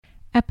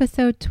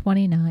Episode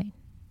 29,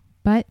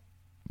 but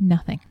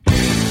nothing.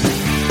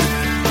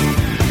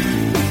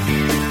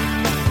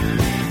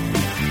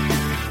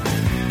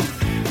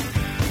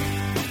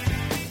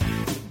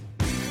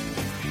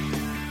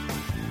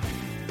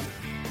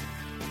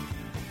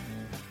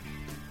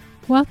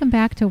 Welcome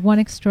back to One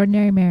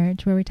Extraordinary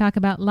Marriage, where we talk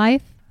about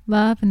life,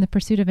 love, and the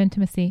pursuit of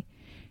intimacy.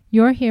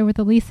 You're here with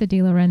Elisa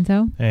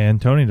DiLorenzo.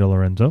 And Tony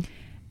DiLorenzo.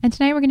 And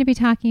tonight we're going to be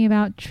talking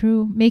about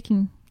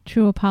making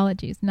true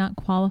apologies, not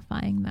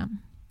qualifying them.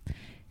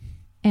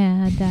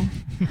 And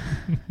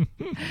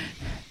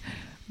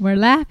we're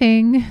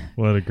laughing.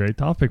 What a great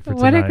topic for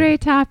tonight. What a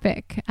great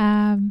topic.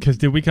 Because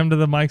did we come to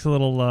the mics a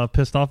little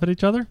pissed off at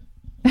each other?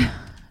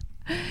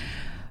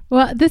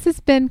 Well, this has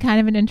been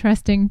kind of an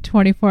interesting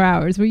 24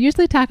 hours. We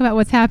usually talk about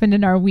what's happened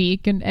in our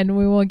week, and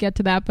we will get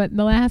to that. But in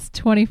the last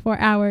 24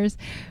 hours,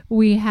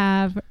 we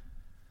have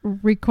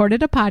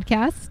recorded a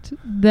podcast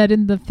that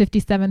in the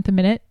 57th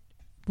minute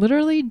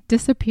literally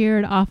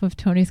disappeared off of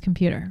Tony's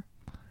computer.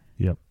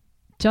 Yep.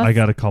 I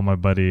got to call my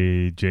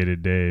buddy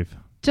Jaded Dave.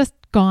 Just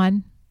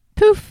gone.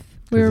 Poof.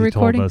 We were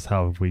recording. He told us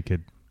how we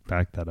could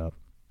back that up.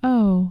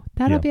 Oh,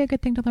 that'll be a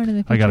good thing to learn in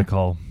the future. I got to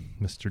call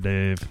Mr.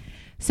 Dave.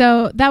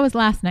 So that was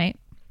last night.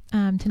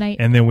 Tonight.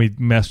 And then we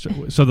messed.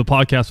 So the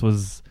podcast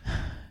was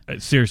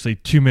seriously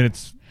 2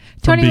 minutes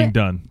from being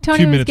done. Tony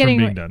 2 was minutes getting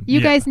from being done.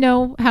 You guys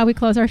know how we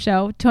close our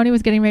show. Tony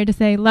was getting ready to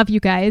say, "Love you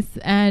guys,"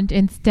 and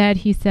instead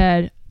he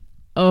said,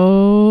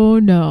 "Oh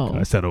no."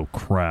 I said, "Oh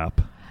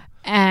crap."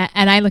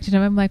 And I looked at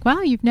him. I'm like,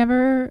 "Wow, you've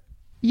never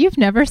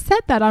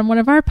said that on one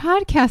of our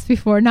podcasts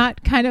before."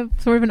 Not kind of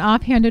sort of an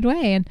offhanded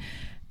way.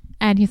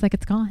 And he's like,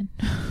 "It's gone."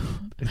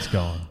 It's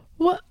gone.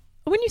 What?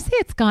 When you say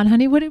it's gone,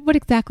 honey, what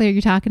exactly are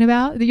you talking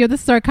about?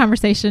 This is our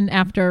conversation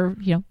after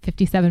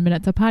 57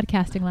 minutes of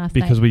podcasting last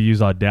night. Because we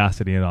use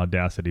Audacity, and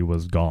Audacity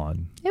was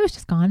gone. It was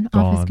just gone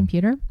off his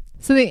computer.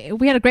 So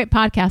we had a great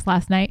podcast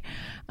last night,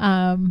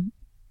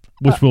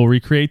 which we'll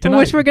recreate tonight.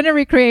 Which we're going to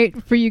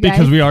recreate for you guys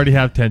because we already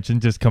have tension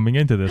just coming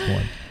into this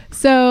one.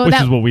 So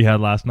which is what we had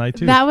last night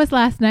too. That was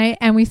last night,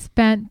 and we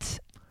spent.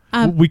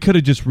 We could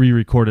have just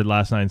re-recorded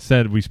last night.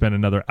 Instead, we spent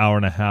another hour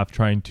and a half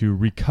trying to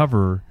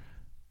recover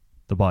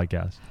the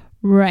podcast.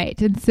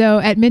 Right. And so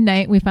at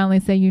midnight, we finally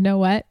say, you know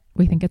what?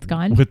 We think it's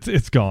gone.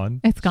 It's gone.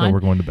 It's gone. So we're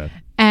going to bed.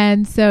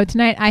 And so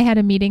tonight I had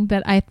a meeting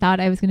that I thought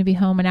I was going to be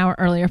home an hour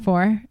earlier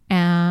for,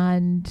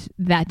 and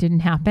that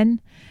didn't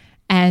happen.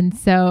 And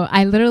so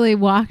I literally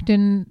walked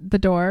in the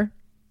door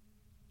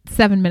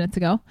 7 minutes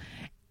ago,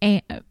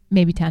 and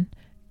maybe 10.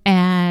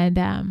 And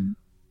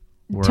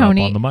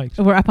Tony, up on the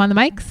mics. We're up on the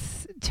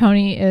mics.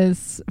 Tony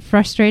is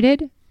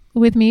frustrated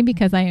with me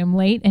because I am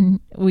late, and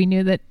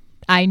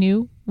I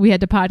knew we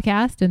had to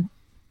podcast, and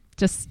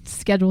just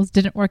schedules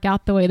didn't work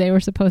out the way they were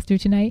supposed to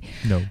tonight.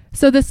 No.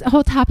 So this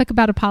whole topic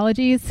about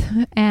apologies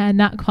and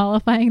not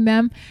qualifying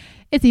them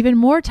is even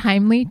more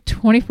timely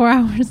 24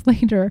 hours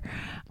later,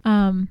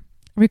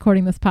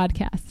 recording this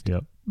podcast.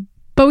 Yep.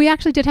 But we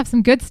actually did have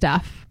some good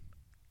stuff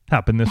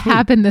happen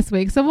this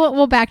week. So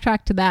we'll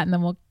backtrack to that, and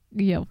then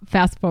we'll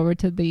fast forward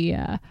to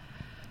the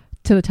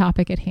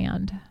topic at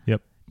hand.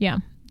 Yep. Yeah.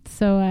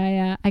 So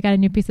I got a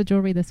new piece of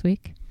jewelry this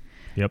week.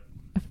 Yep.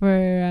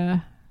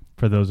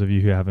 For those of you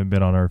who haven't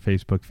been on our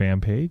Facebook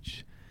fan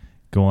page,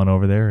 go on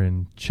over there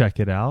and check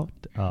it out.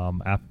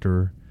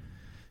 After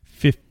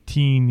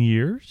 15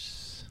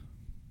 years,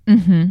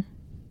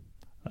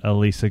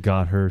 Elisa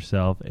got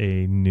herself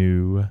a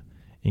new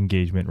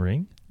engagement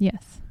ring.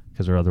 Yes.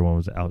 Because her other one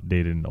was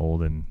outdated and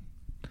old and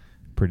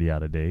pretty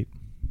out of date.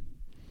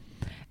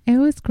 It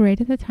was great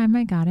at the time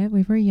I got it.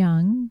 We were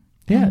young.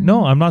 Yeah,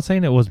 no, I'm not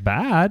saying it was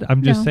bad.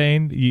 I'm just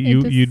saying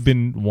you'd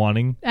been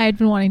wanting. I had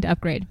been wanting to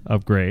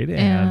upgrade,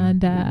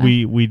 and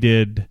we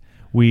did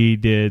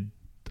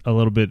a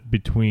little bit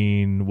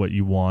between what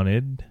you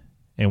wanted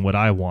and what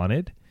I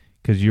wanted,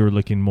 because you were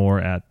looking more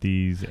at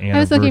these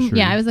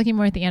anniversary. I was looking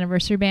more at the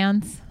anniversary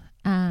bands,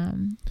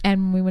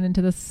 and we went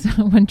into this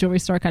one jewelry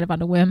store kind of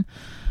on a whim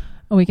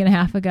a week and a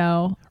half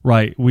ago.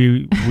 Right,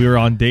 we were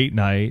on date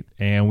night,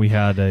 and we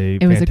had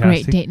it was a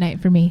great date night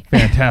for me.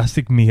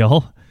 Fantastic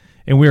meal.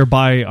 And we were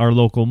by our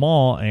local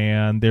mall,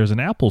 and there's an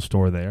Apple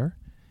store there.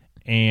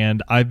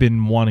 And I've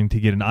been wanting to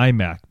get an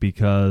iMac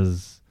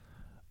because,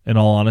 in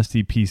all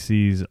honesty,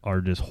 PCs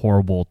are just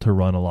horrible to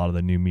run a lot of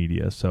the new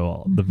media.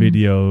 So the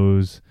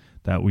videos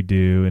that we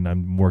do, and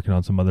I'm working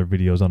on some other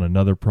videos on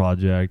another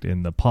project,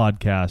 and the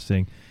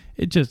podcasting,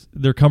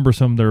 they're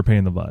cumbersome. They're a pain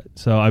in the butt.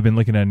 So I've been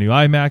looking at a new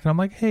iMac, and I'm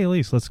like, hey,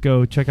 Elise, let's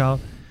go check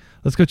out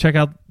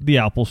the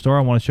Apple store.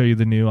 I want to show you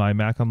the new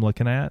iMac I'm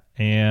looking at.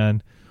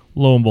 And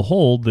lo and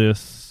behold,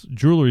 this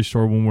jewelry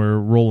store, when we're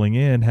rolling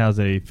in, has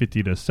a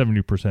 50 to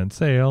 70%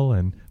 sale,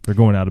 and they're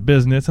going out of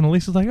business. And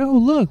Elisa's like, "Oh,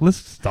 look, let's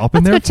stop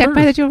in there Let's go check first.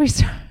 by the jewelry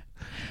store."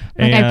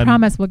 I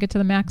promise we'll get to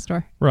the Mac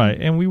store. Right,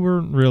 and we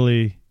weren't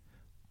really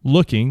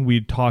looking.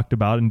 We talked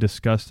about and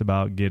discussed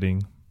about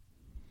getting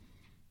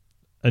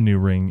a new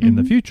ring in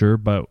the future,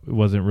 but it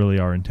wasn't really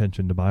our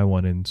intention to buy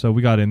one. And so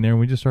we got in there and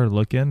we just started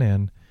looking,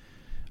 and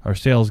our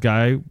sales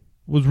guy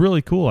was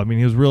really cool. I mean,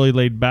 he was really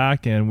laid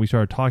back, and we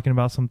started talking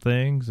about some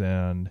things,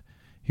 and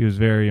he was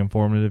very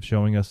informative,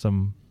 showing us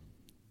some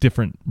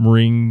different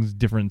rings,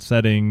 different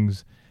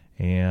settings,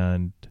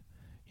 and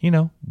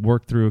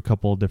worked through a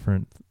couple of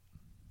different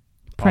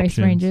price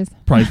ranges.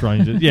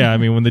 Yeah, I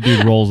mean, when the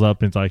dude rolls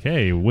up and it's like,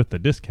 hey, with the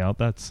discount,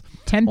 that's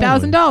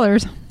 $10,000,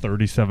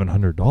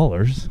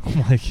 $3,700.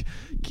 I'm like,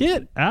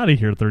 get out of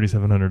here,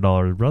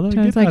 $3,700, brother.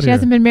 It's like, she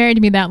hasn't been married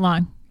to me that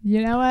long.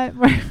 You know what?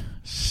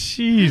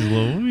 Jeez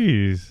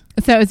Louise.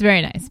 So it was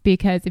very nice,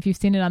 because if you've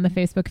seen it on the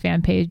Facebook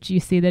fan page, you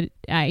see that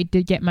I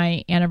did get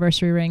my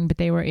anniversary ring, but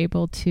they were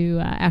able to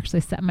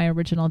actually set my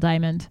original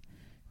diamond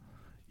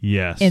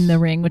in the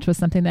ring, which was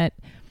something that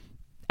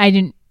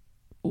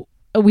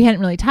we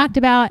hadn't really talked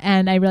about.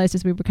 And I realized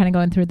as we were kind of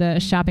going through the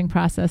shopping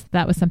process,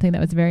 that was something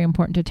that was very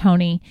important to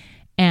Tony.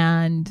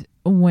 And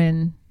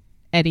when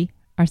Eddie,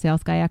 our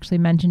sales guy, actually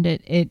mentioned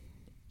it, it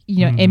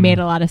made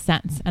a lot of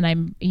sense. And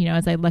I'm,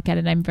 as I look at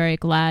it, I'm very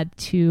glad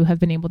to have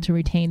been able to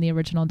retain the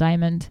original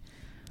diamond.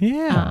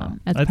 Yeah.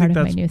 As part of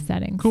my new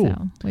setting.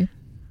 Cool.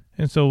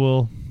 So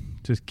we'll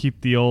just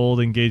keep the old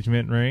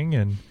engagement ring,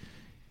 and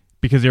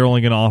because they're only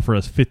going to offer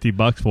us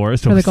 $50 for it.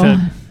 So we said,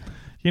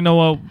 you know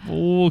what?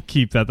 We'll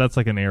keep that. That's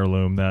like an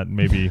heirloom that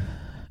maybe,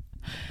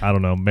 I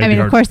don't know. Maybe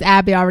of course,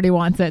 Abby already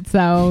wants it.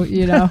 So,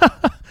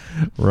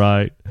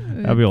 Right.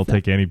 Abby will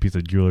take any piece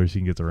of jewelry she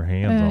can get her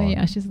hands on.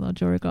 Yeah, she's a little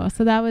jewelry girl.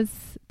 So that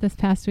was this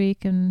past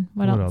week. And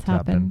what else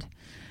happened?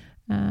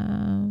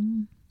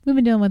 We've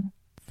been dealing with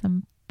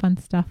some fun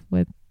stuff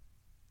with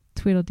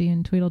Tweedledee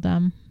and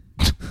Tweedledum.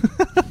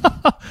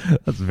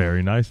 That's a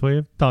very nice way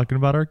of talking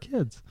about our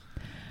kids.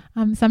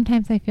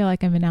 Sometimes I feel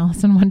like I'm in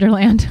Alice in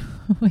Wonderland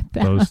with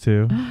them. Those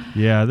two.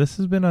 Yeah, this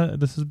has been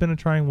a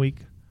trying week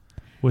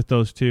with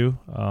those two.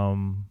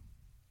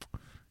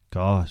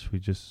 Gosh,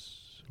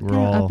 we're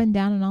all up and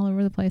down and all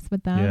over the place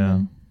with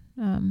them.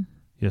 Yeah. And,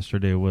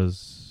 yesterday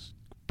was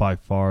by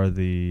far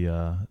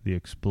the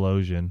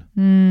explosion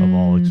of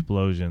all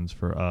explosions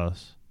for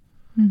us.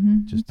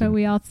 Mm-hmm. But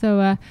we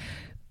also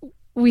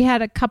we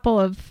had a couple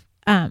of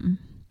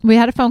we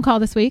had a phone call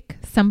this week.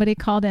 Somebody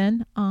called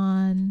in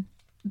on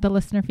the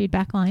listener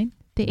feedback line,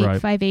 the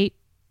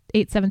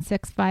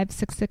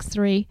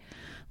 858-876-5663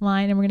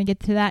 line, and we're going to get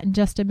to that in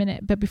just a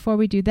minute. But before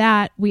we do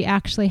that, we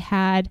actually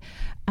had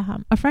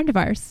a friend of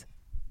ours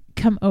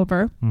come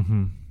over,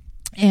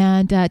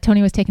 and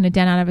Tony was taking a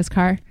dent out of his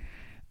car.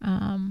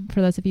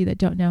 For those of you that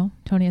don't know,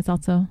 Tony is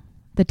also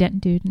the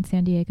dent dude in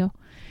San Diego,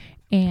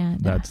 and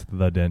that's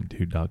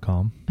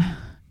thedentdude.com.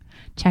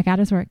 Check out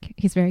his work.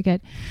 He's very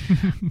good.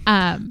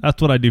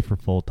 That's what I do for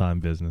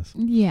full-time business.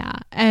 Yeah.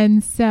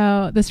 And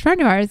so this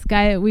friend of ours,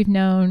 guy that we've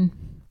known,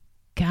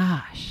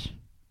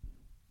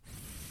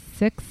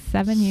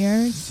 6-7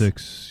 years.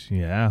 6,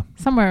 yeah.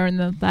 Somewhere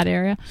in that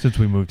area. Since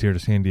we moved here to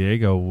San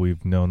Diego,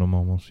 we've known him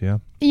almost, yeah.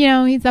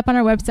 He's up on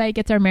our website,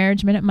 gets our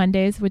Marriage Minute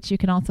Mondays, which you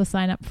can also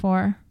sign up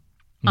for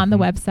on the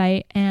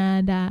website.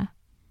 And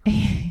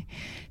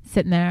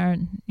sitting there,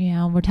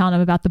 and, we're telling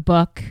him about the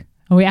book.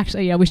 We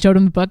actually, we showed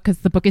him the book because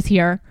the book is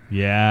here.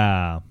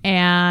 Yeah.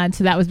 And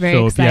so that was very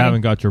exciting. So if you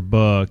haven't got your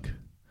book,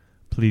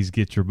 please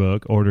get your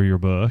book. Order your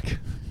book.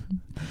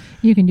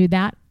 You can do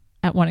that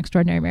at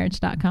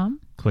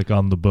oneextraordinarymarriage.com. Click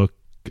on the book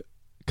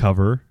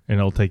cover, and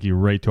it'll take you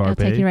right to our page.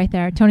 It'll take you right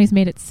there. Tony's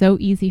made it so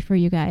easy for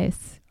you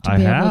guys to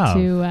be able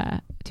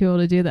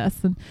to do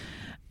this. And,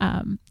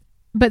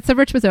 but so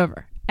Rich was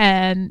over.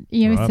 And,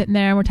 he's sitting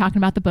there, and we're talking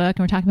about the book,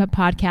 and we're talking about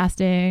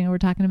podcasting, and we're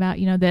talking about,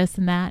 this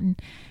and that.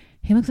 And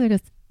he looks like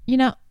us.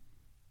 I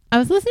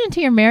was listening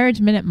to your Marriage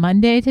Minute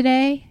Monday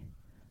today.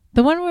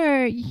 The one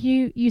where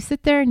you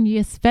sit there and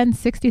you spend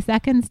 60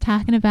 seconds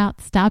talking about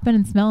stopping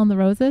and smelling the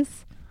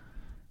roses.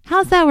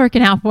 How's that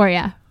working out for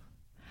you?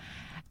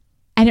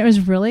 And it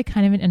was really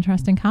kind of an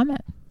interesting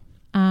comment.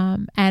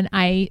 And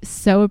I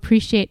so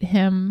appreciate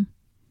him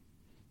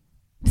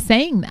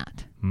saying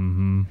that.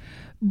 Mm-hmm.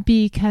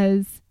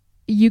 Because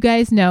you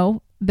guys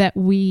know that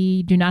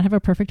we do not have a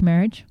perfect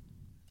marriage.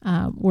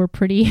 We're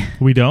pretty...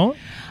 We don't?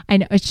 I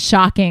know. It's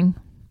shocking.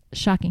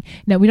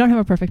 No, we don't have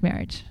a perfect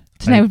marriage.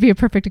 Tonight would be a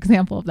perfect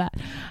example of that.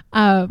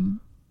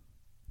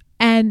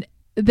 And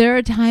there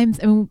are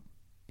times,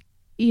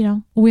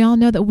 we all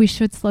know that we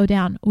should slow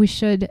down. We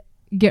should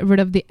get rid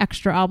of the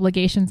extra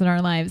obligations in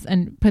our lives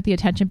and put the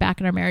attention back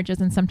in our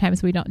marriages. And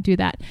sometimes we don't do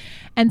that.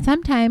 And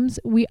sometimes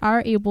we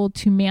are able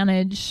to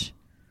manage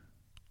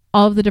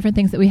all of the different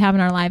things that we have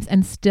in our lives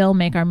and still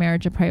make our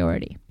marriage a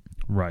priority.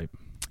 Right.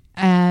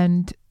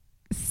 And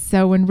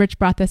so when Rich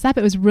brought this up,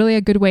 it was really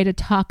a good way to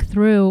talk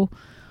through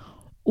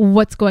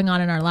what's going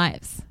on in our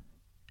lives.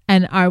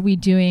 And are we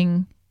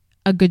doing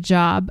a good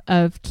job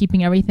of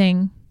keeping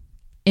everything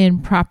in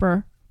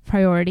proper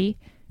priority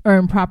or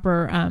in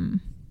proper,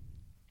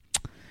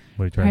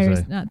 what are you trying to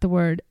say? Not the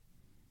word,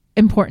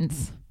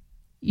 importance.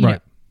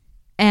 Right.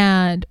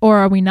 Or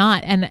are we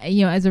not? And,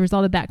 as a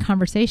result of that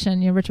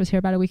conversation, Rich was here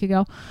about a week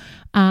ago.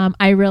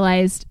 I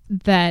realized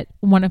that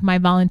one of my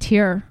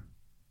volunteer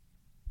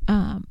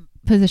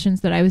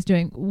positions that I was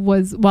doing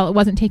was, while it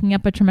wasn't taking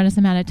up a tremendous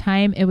amount of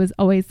time, it was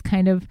always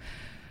kind of,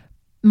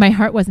 my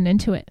heart wasn't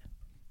into it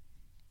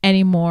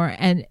anymore.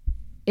 And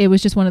it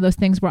was just one of those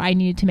things where I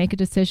needed to make a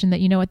decision that,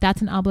 you know what,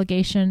 that's an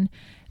obligation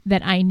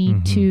that I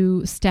need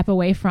to step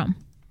away from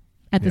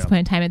at this point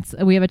in time.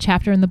 We have a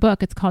chapter in the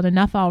book. It's called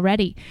Enough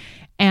Already.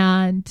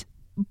 And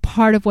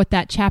part of what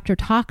that chapter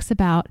talks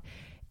about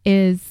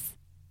is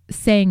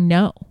saying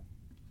no.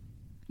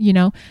 You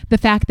know, the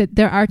fact that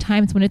there are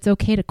times when it's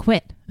okay to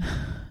quit.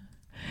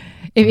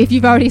 If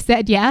you've already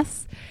said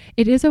yes,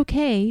 it is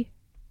okay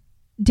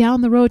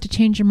down the road to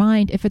change your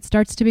mind if it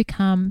starts to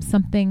become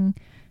something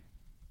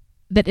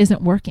that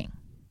isn't working.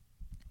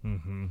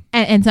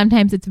 And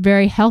sometimes it's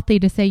very healthy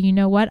to say, you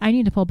know what, I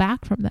need to pull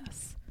back from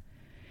this.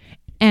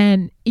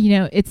 And, you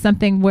know, it's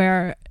something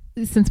where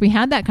since we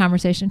had that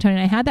conversation, Tony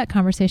and I had that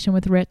conversation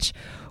with Rich,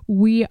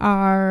 we've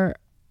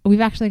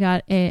actually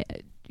got a,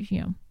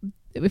 you know,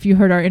 if you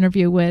heard our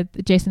interview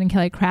with Jason and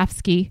Kelly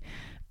Krafsky,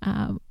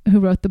 who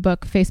wrote the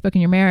book, Facebook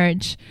and Your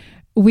Marriage,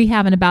 we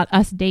have an About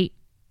Us date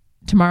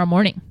tomorrow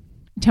morning.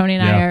 Tony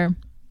and I are,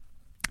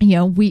 you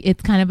know,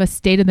 it's kind of a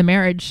state of the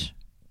marriage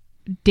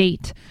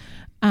date,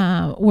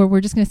 where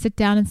we're just going to sit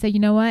down and say, you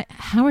know what,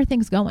 how are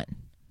things going?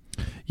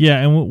 Yeah.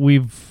 And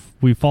we've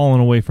fallen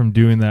away from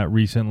doing that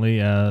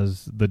recently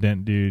as the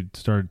Dent Dude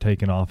started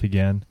taking off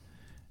again,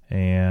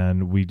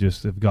 and we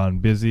just have gone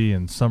busy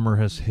and summer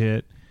has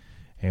hit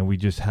and we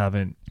just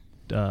haven't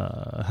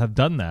have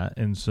done that.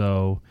 And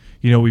so,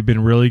 you know, we've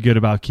been really good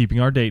about keeping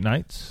our date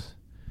nights.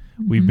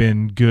 We've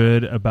been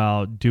good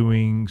about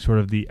doing sort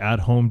of the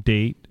at-home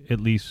date at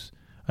least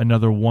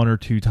another 1 or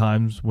 2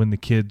 times when the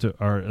kids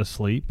are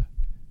asleep.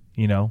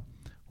 You know,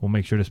 we'll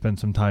make sure to spend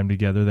some time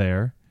together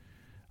there.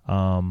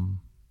 What?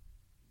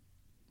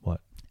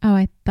 Oh,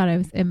 I thought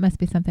it must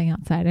be something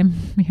outside. I'm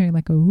hearing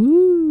like a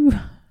woo.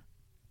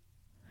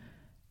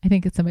 I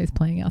think it's somebody's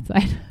playing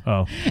outside.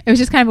 Oh. It was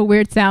just kind of a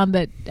weird sound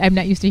that I'm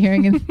not used to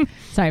hearing. And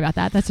sorry about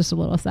that. That's just a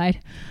little aside.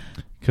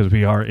 Because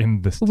we are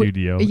in the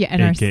studio,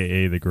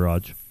 a.k.a. the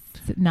garage.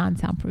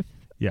 Non-soundproof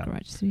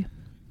garage studio.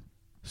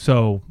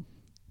 So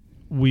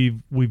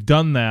we've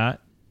done that.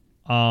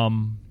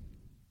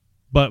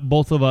 But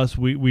both of us,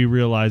 we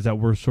realize that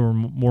we're sort of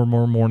more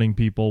morning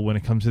people. When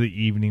it comes to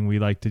the evening, we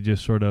like to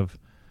just sort of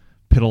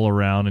piddle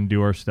around and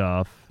do our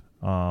stuff.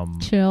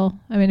 Chill.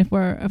 I mean, if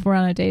we're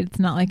on a date, it's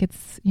not like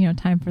it's, you know,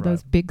 time for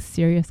those big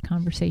serious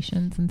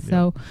conversations. And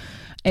so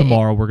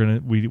tomorrow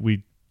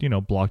we you know,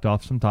 blocked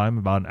off some time,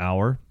 about an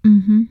hour.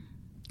 I'm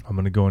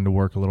going to go into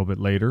work a little bit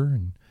later,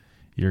 and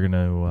you're going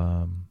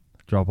to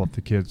drop off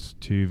the kids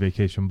to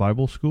Vacation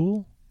Bible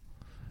School.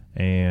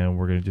 And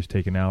we're going to just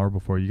take an hour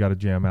before you got to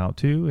jam out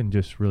too, and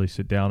just really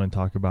sit down and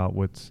talk about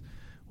what's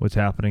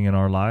happening in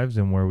our lives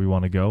and where we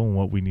want to go and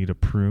what we need to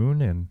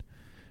prune and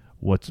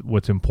what's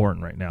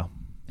important right now.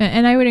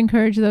 And I would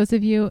encourage those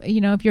of you, you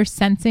know, if you're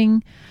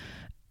sensing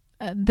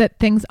that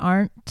things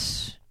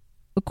aren't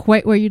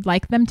quite where you'd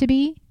like them to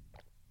be,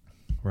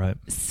 right?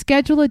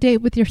 Schedule a date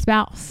with your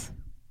spouse.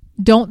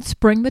 Don't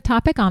spring the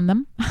topic on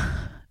them.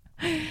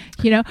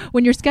 You know,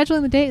 when you're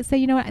scheduling the date, say,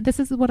 you know what, this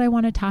is what I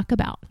want to talk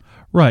about.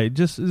 Right.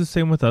 Just the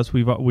same with us.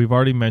 We've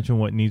already mentioned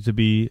what needs to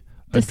be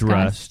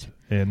addressed.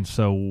 And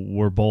so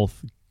we're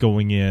both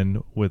going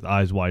in with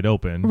eyes wide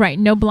open. Right.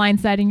 No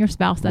blindsiding your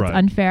spouse. That's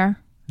unfair.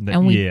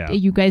 And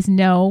you guys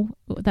know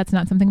that's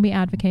not something we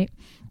advocate.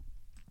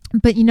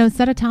 But, you know,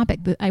 set a topic.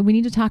 We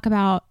need to talk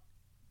about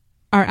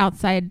our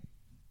outside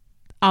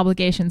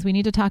obligations. We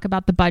need to talk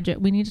about the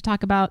budget. We need to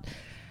talk about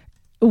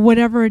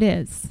whatever it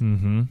is.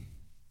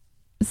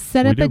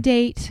 Set up a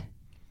date.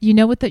 You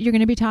know what you're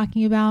going to be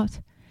talking about.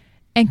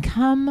 And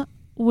come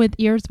with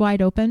ears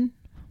wide open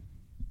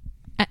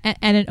and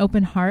an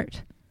open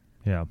heart.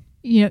 Yeah.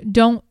 You know,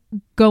 don't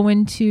go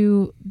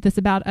into this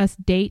About Us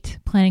date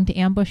planning to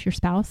ambush your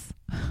spouse.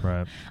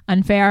 Right.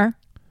 Unfair.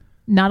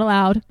 Not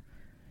allowed.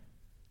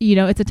 You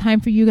know, it's a time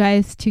for you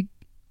guys to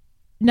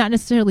not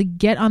necessarily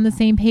get on the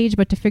same page,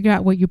 but to figure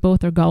out where you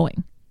both are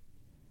going.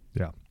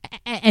 Yeah.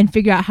 And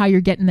figure out how you're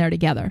getting there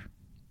together.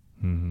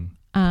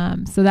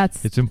 So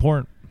it's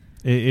important.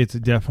 It's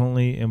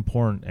definitely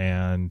important.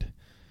 And,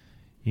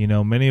 you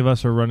know, many of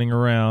us are running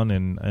around,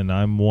 and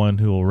I'm one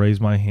who will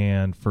raise my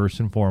hand first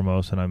and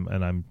foremost, and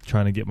I'm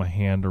trying to get my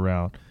hand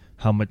around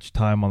how much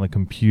time on the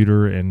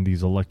computer and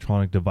these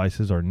electronic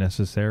devices are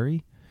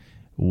necessary.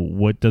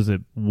 What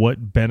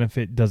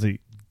benefit does it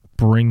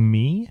bring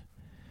me,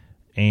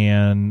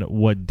 and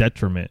what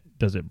detriment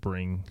does it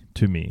bring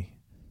to me?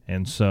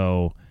 And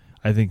so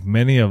I think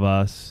many of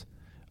us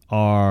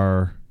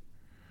are,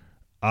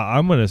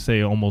 I'm going to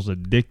say, almost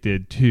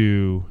addicted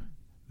to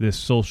this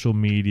social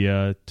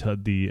media, to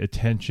the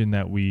attention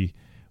that we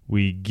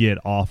get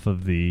off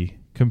of the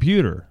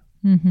computer.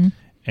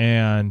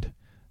 And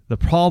the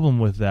problem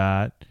with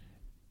that,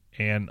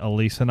 and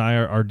Elisa and I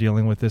are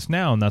dealing with this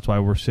now, and that's why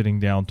we're sitting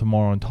down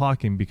tomorrow and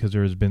talking, because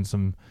there has been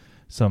some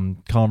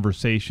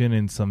conversation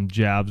and some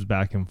jabs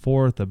back and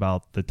forth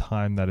about the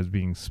time that is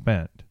being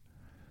spent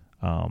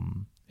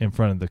in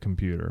front of the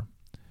computer.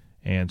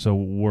 And so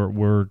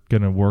we're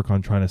going to work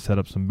on trying to set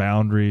up some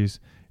boundaries.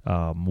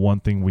 One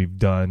thing we've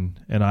done,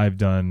 and I've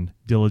done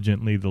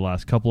diligently the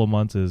last couple of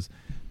months, is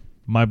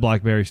my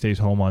BlackBerry stays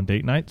home on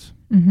date nights.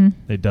 Mm-hmm.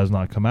 It does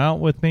not come out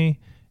with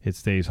me. It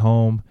stays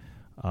home.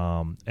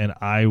 And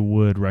I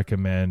would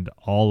recommend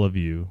all of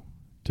you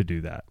to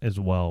do that as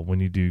well when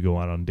you do go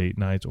out on date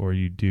nights or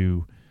you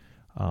do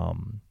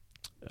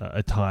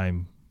a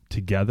time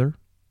together,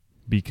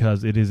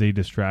 because it is a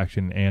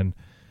distraction, and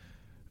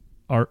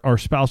our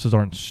spouses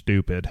aren't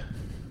stupid.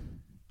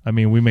 I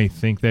mean, we may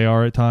think they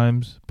are at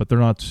times, but they're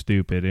not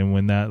stupid. And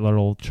when that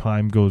little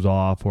chime goes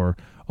off, or,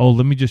 oh,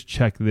 let me just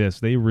check this,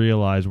 they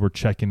realize we're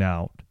checking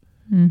out,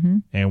 mm-hmm.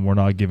 and we're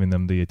not giving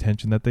them the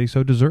attention that they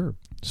so deserve.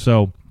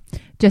 So,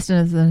 just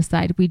as an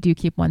aside, we do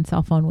keep one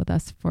cell phone with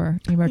us for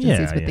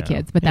emergencies with the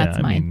kids, but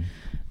that's mine.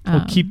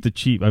 We'll keep the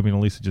cheap. I mean,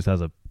 Elisa just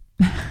has a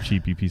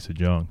cheapy piece of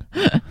junk.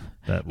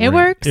 It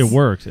works. It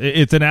works.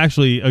 It's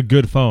actually a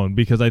good phone,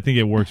 because I think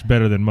it works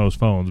better than most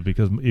phones,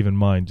 because even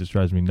mine just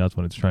drives me nuts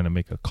when it's trying to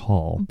make a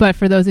call. But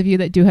for those of you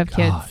that do have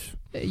kids,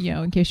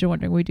 in case you're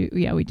wondering, we do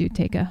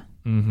take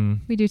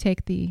we do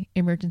take the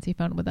emergency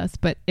phone with us,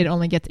 but it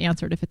only gets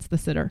answered if it's the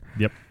sitter.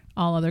 Yep.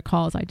 All other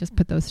calls, I just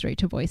put those straight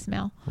to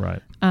voicemail.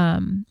 Right.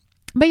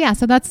 But yeah,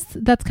 so that's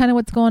kind of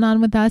what's going on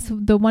with us.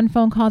 The one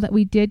phone call that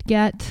we did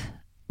get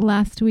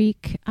last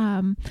week,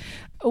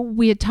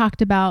 we had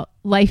talked about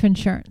life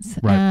insurance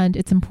and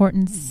its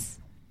importance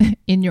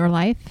in your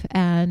life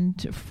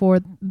and for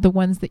the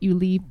ones that you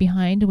leave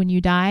behind when you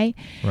die.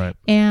 Right.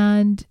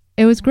 And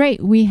it was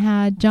great. We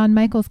had John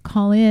Michaels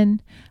call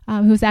in,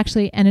 who's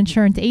actually an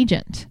insurance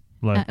agent,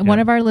 one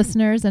of our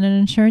listeners and an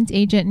insurance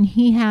agent. And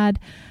he had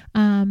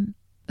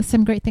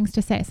some great things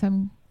to say.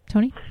 So,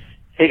 Tony?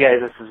 Hey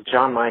guys, this is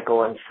John Michael.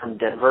 I'm from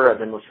Denver. I've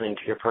been listening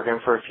to your program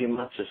for a few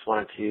months. Just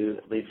wanted to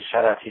leave a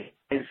shout out to you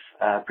guys.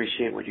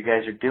 Appreciate what you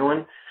guys are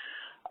doing.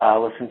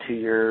 Listen to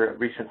your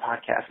recent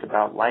podcast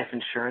about life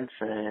insurance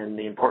and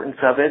the importance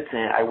of it.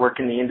 And I work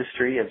in the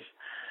industry. I've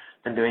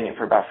been doing it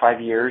for about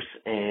 5 years.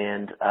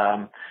 And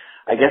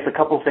I guess a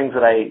couple of things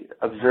that I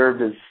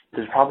observed is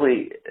there's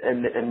probably,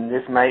 and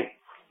this might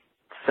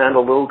sound a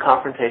little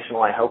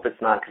confrontational. I hope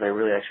it's not, because I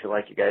really actually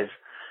like you guys.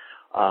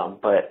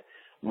 But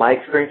my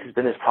experience has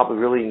been there's probably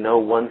really no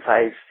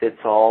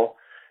one-size-fits-all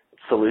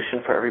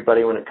solution for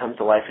everybody when it comes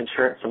to life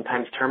insurance.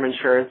 Sometimes term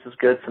insurance is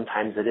good,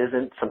 sometimes it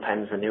isn't.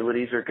 Sometimes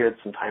annuities are good,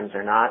 sometimes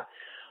they're not.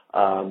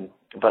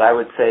 But I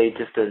would say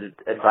just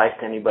advice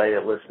to anybody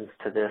that listens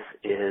to this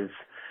is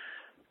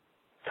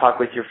talk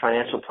with your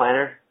financial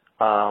planner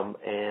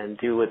and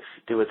do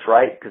what's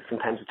right, because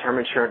sometimes the term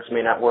insurance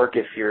may not work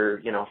if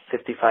you're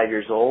 55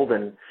 years old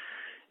and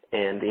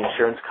the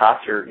insurance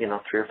costs are,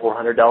 $300 or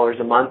 $400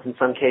 a month in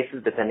some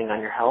cases, depending on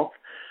your health.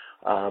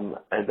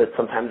 But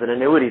sometimes an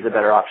annuity is a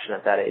better option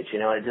at that age.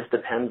 It just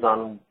depends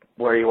on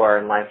where you are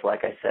in life,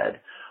 like I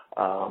said.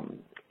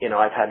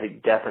 I've had a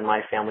death in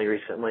my family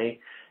recently,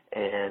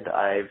 and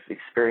I've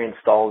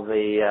experienced all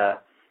the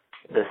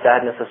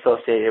sadness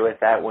associated with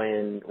that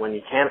when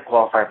you can't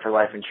qualify for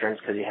life insurance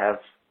because you have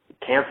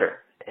cancer,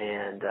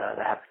 and that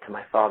happened to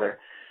my father.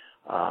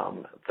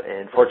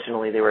 And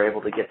fortunately, they were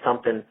able to get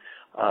something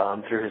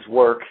through his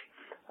work,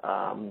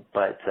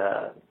 but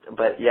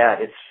yeah,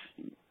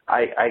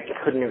 I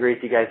couldn't agree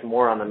with you guys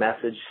more on the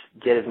message.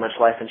 Get as much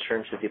life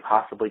insurance as you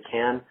possibly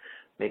can,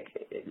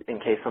 in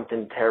case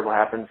something terrible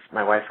happens.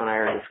 My wife and I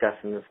are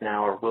discussing this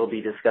now, or will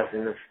be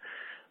discussing this,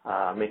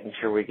 making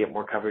sure we get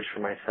more coverage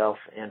for myself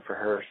and for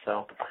her.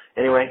 So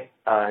anyway,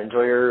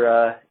 enjoy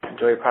your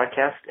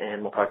podcast,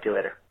 and we'll talk to you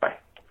later. Bye.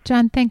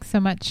 John, thanks so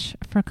much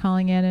for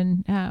calling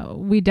in,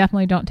 and we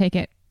definitely don't take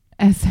it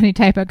as any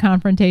type of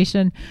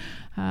confrontation.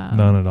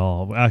 None at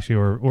all.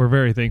 Actually, we're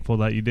very thankful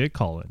that you did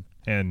call in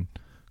and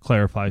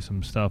clarify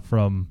some stuff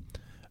from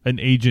an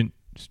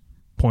agent's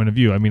point of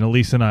view. I mean,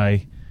 Elise and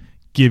I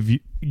give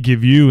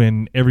you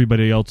and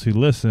everybody else who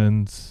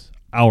listens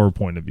our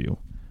point of view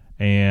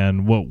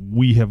and what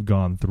we have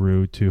gone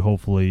through to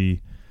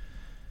hopefully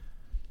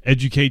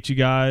educate you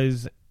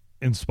guys,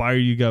 inspire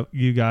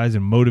you guys,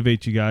 and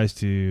motivate you guys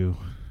to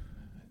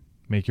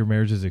make your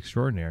marriages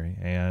extraordinary.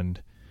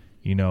 And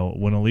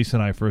when Elise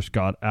and I first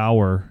got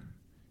our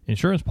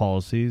insurance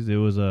policies, it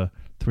was a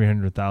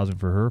 $300,000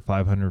 for her,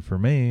 $500 for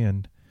me,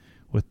 and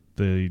with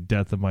the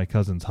death of my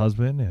cousin's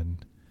husband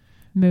and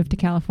moved to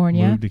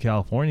California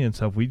and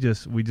stuff, we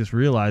just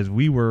realized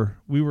we were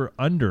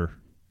under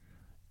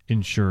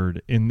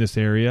insured in this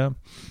area,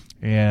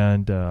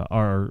 and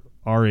our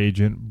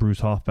agent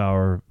Bruce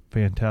Hoffbauer,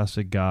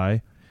 fantastic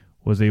guy,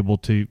 was able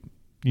to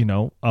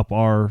up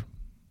our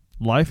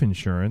life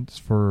insurance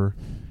for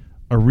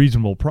a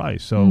reasonable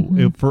price.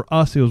 So for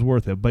us, it was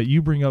worth it. But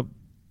you bring up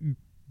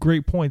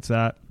great points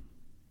that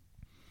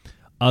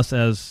us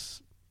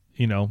as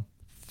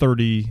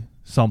 30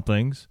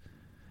 somethings,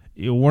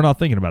 we're not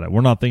thinking about it.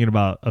 We're not thinking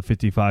about a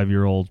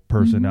 55-year-old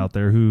person out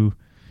there who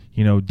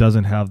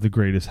doesn't have the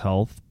greatest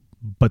health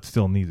but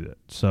still needs it.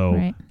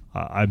 So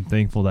I'm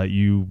thankful that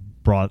you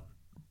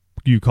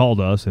called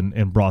us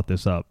and brought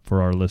this up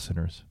for our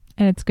listeners.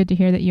 And it's good to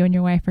hear that you and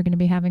your wife are going to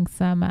be having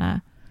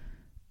some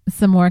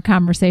more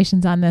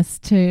conversations on this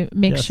to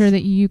make sure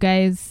that you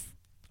guys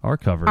are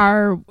covered,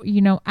 are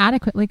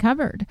adequately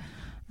covered.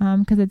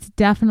 because it's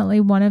definitely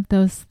one of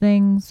those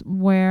things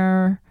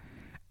where,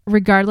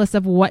 regardless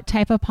of what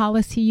type of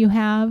policy you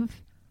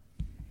have,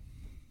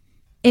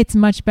 it's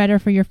much better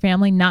for your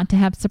family not to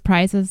have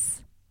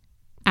surprises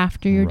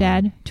after you're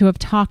dead, to have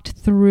talked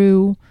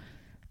through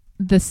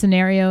the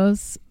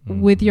scenarios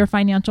with your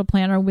financial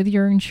planner, with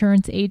your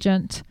insurance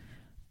agent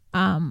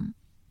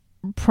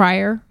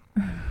prior,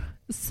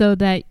 so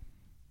that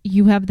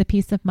you have the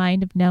peace of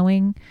mind of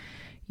knowing,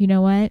 you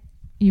know what,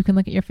 you can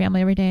look at your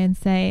family every day and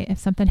say, if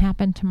something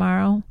happened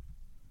tomorrow,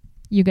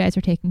 you guys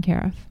are taken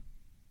care of,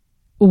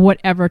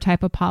 whatever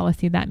type of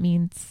policy that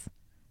means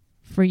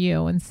for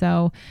you. And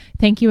so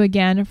thank you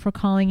again for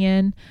calling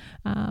in.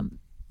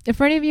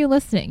 For any of you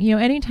listening,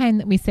 anytime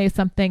that we say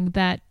something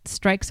that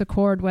strikes a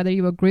chord, whether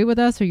you agree with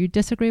us or you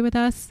disagree with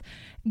us,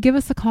 give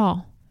us a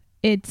call.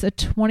 It's a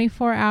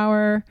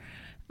 24-hour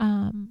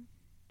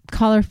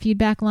caller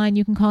feedback line.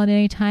 You can call it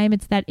any time.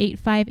 It's that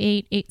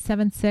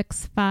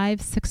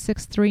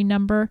 858-876-5663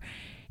 number,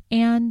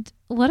 and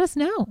let us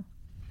know.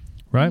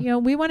 Right.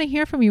 We want to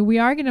hear from you. We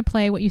are going to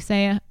play what you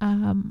say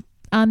on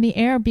the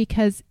air,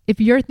 because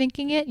if you're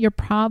thinking it, you're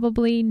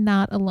probably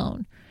not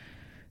alone.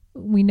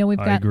 We know we've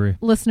got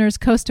listeners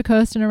coast to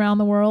coast and around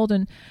the world,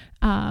 and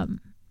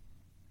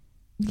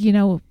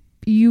you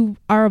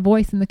are a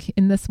voice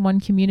in this one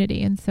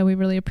community, and so we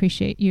really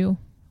appreciate you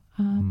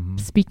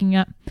speaking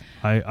up.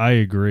 I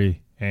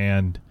agree,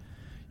 and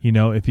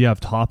if you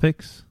have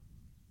topics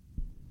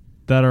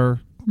that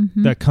are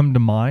that come to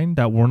mind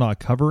that we're not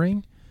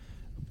covering,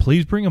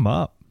 please bring them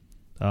up.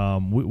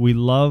 We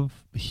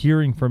love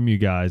hearing from you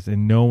guys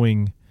and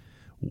knowing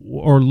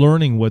or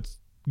learning what's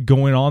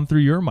going on through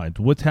your mind,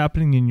 what's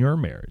happening in your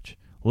marriage.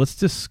 Let's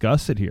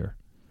discuss it here.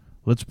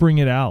 Let's bring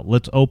it out.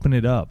 Let's open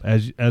it up.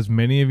 As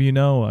many of you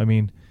know, I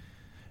mean,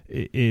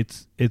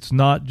 it's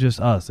not just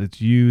us. It's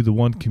you, the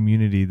one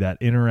community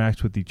that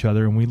interacts with each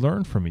other, and we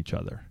learn from each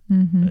other.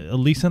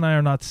 Lisa and I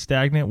are not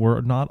stagnant. We're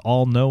not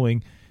all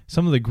knowing.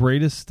 Some of the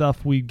greatest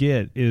stuff we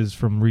get is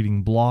from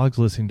reading blogs,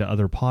 listening to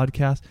other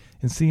podcasts,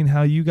 and seeing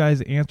how you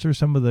guys answer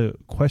some of the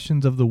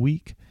questions of the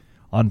week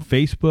on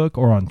Facebook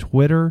or on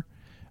Twitter.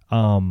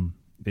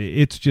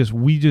 It's just,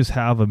 we just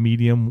have a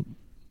medium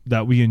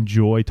that we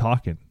enjoy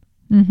talking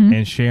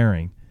and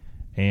sharing,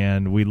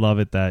 and we love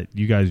it that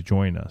you guys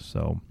join us.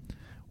 So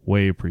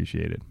way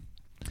appreciated.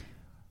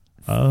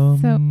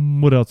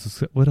 What else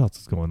is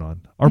going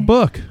on? Our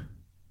book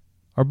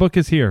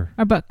is here.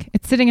 Our book.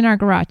 It's sitting in our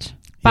garage.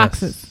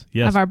 Boxes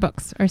of our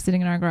books are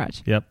sitting in our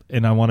garage. Yep.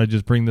 And I want to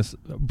just bring this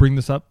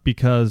up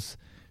because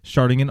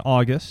starting in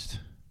August,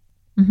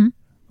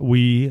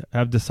 we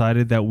have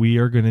decided that we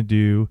are going to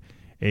do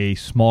a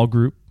small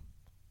group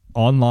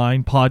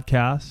online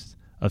podcast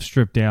of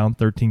Stripped Down,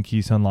 13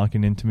 Keys to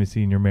Unlocking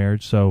Intimacy in Your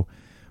Marriage. So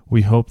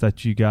we hope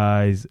that you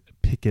guys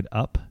pick it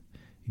up,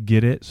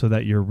 get it, so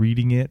that you're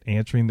reading it,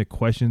 answering the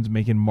questions,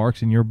 making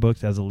marks in your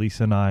books as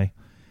Elisa and I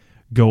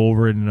go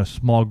over it in a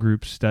small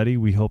group study.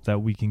 We hope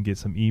that we can get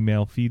some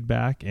email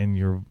feedback and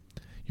your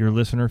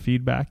listener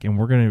feedback, and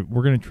we're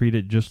gonna treat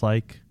it just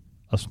like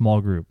a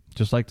small group,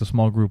 just like the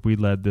small group we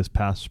led this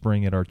past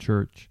spring at our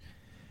church.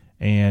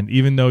 And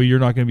even though you're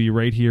not going to be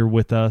right here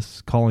with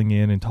us calling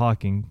in and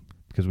talking,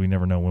 because we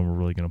never know when we're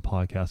really going to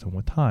podcast and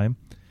what time,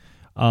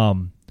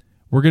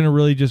 we're going to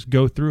really just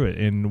go through it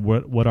and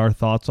what our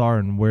thoughts are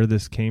and where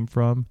this came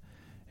from.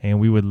 And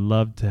we would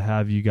love to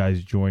have you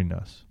guys join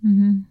us.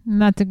 And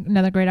that's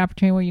another great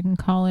opportunity where you can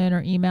call in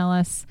or email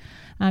us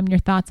your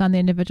thoughts on the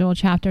individual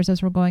chapters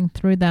as we're going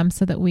through them,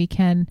 so that we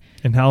can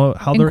and how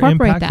they're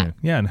impacting that.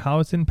 Yeah, and how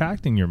it's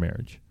impacting your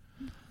marriage.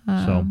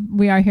 So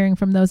we are hearing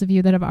from those of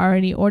you that have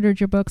already ordered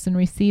your books and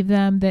received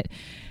them that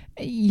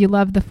you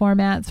love the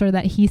formats, or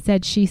that he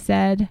said, she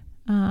said,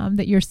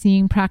 that you're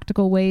seeing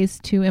practical ways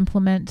to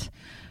implement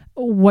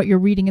what you're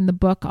reading in the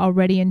book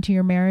already into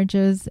your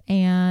marriages.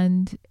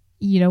 And,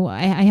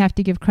 I have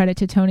to give credit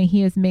to Tony.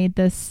 He has made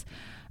this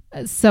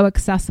so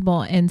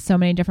accessible in so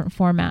many different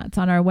formats.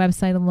 On our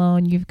website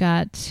alone, you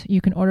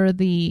can order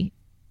the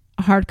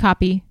hard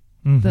copy,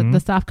 the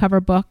soft cover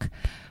book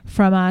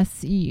from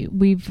us.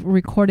 We've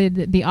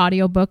recorded the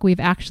audio book. We've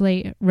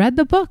actually read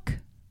the book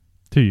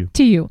to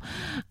you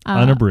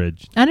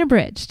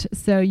unabridged.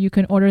 So you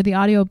can order the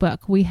audio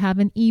book. We have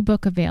an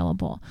ebook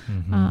available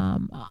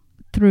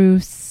through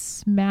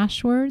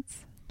Smashwords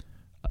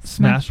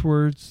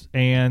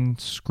and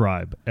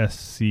Scribe,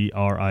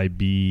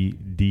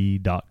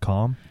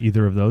 SCRIBD.com.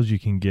 Either of those you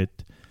can get.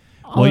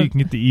 You can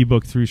get the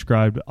ebook through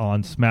Scribe.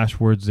 On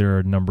Smashwords, there are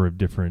a number of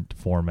different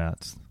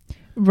formats.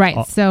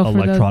 Right. So for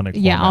electronic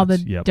those, formats. All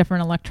the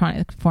different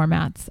electronic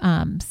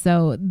formats.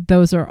 So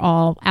those are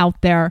all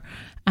out there.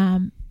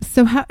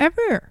 So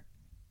however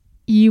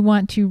you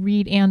want to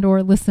read and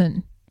or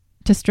listen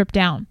to Stripped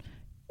Down,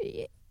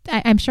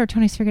 I'm sure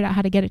Tony's figured out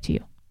how to get it to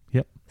you.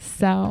 Yep.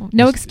 So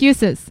no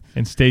excuses.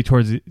 And stay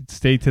to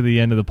the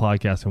end of the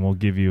podcast, and we'll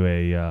give you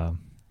a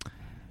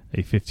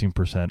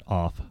 15%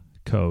 off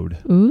code.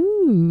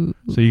 Ooh.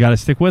 So you got to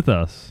stick with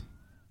us.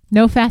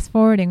 No fast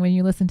forwarding when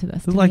you listen to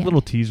this. It's like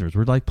little teasers.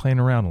 We're like playing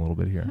around a little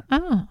bit here.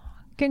 Oh,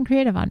 Getting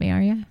creative on me,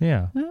 are you?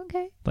 Yeah.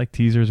 Okay. Like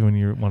teasers when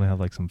you want to have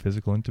like some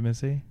physical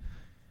intimacy.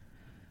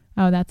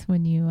 Oh, that's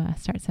when you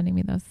start sending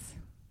me those.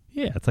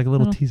 Yeah, it's like a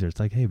little teaser. It's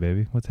like, hey,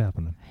 baby, what's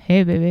happening?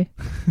 Hey, baby.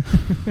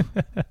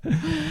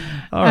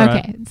 All right.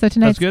 Okay, so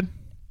tonight's That's good.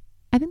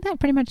 I think that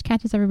pretty much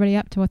catches everybody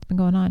up to what's been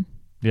going on.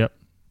 Yep.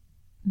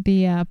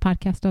 The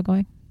podcast still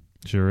going?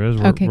 Sure is.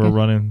 Okay, we're good.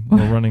 running.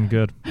 We're running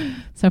good.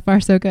 So far,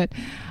 so good.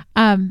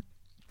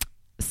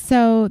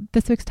 So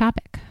this week's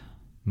topic,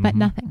 but Mhm.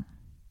 nothing.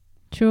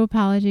 True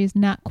apologies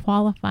not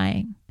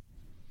qualifying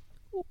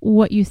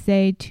what you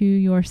say to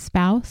your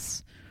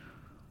spouse,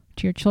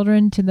 to your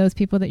children, to those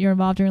people that you're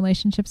involved in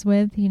relationships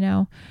with. You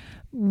know,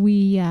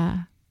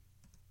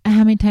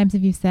 how many times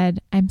have you said,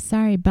 I'm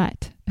sorry,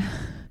 but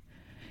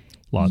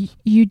Lots.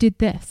 you did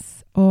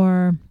this,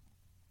 or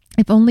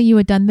if only you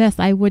had done this,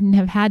 I wouldn't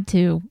have had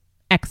to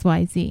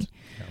XYZ.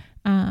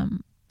 Yeah.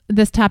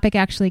 This topic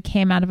actually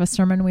came out of a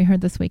sermon we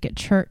heard this week at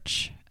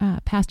church.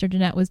 Pastor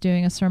Jeanette was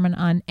doing a sermon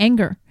on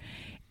anger.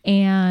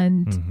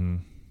 And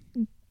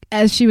Mhm.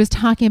 as she was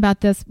talking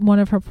about this, one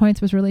of her points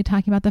was really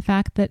talking about the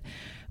fact that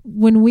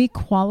when we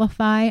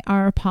qualify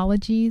our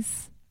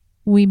apologies,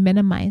 we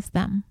minimize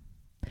them.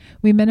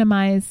 We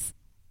minimize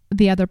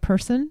the other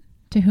person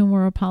to whom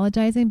we're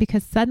apologizing,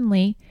 because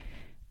suddenly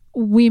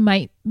we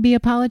might be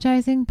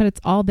apologizing, but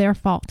it's all their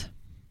fault.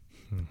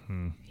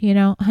 Mhm. You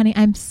know, honey,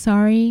 I'm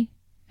sorry.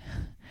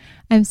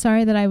 I'm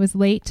sorry that I was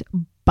late,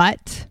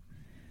 but,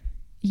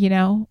 you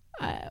know,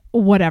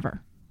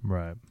 whatever.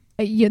 Right.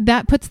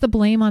 That puts the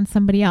blame on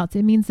somebody else.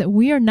 It means that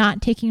we are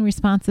not taking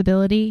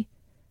responsibility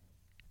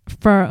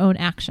for our own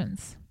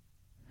actions.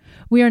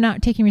 We are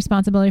not taking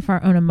responsibility for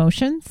our own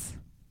emotions.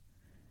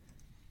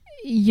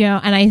 You know,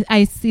 and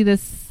I see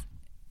this,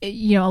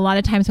 you know, a lot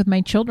of times with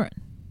my children,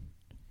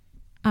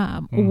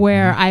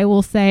 where I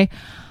will say,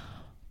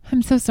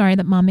 I'm so sorry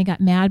that mommy got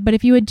mad, but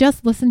if you had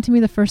just listened to me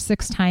the first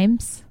 6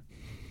 times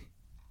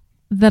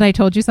that I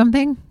told you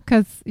something,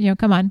 because, you know,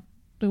 come on,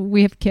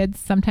 we have kids.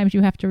 Sometimes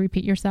you have to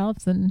repeat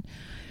yourselves. And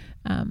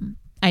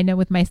I know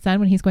with my son,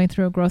 when he's going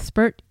through a growth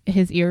spurt,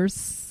 his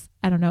ears,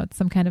 I don't know, it's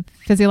some kind of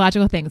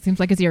physiological thing. It seems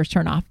like his ears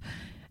turn off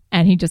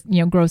and he just, you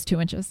know, grows 2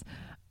 inches.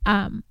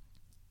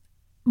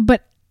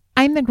 But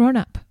I'm the grown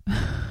up.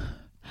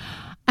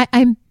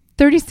 I'm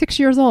 36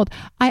 years old.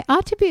 I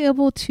ought to be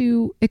able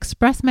to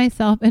express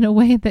myself in a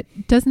way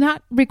that does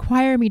not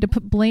require me to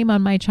put blame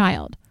on my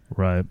child.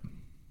 Right.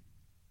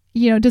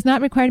 You know, does not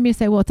require me to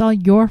say, well, it's all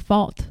your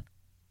fault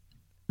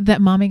that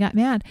mommy got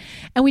mad.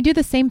 And we do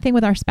the same thing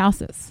with our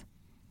spouses.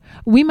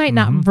 We might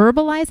not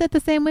verbalize it the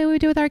same way we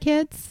do with our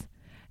kids.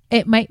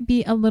 It might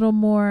be a little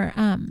more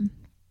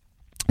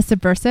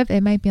subversive.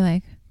 It might be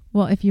like,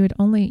 well, if you had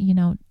only, you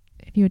know,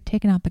 if you had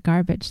taken out the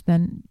garbage,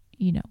 then,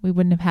 you know, we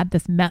wouldn't have had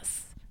this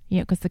mess, you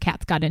know, because the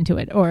cats got into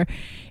it. Or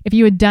if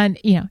you had done,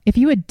 you know, if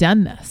you had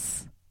done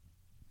this,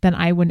 then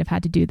I wouldn't have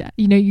had to do that.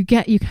 You know, you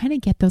kind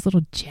of get those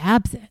little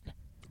jabs in.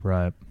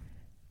 Right.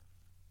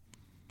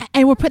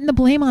 And we're putting the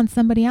blame on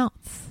somebody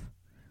else.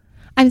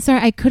 I'm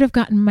sorry, I could have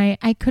gotten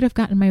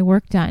my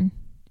work done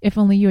if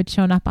only you had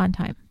shown up on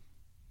time.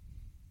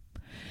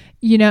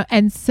 You know,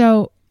 and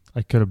so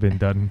I could have been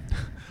done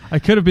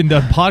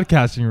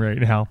podcasting right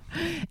now.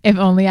 If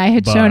only I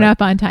had shown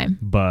up on time.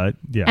 But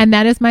yeah. And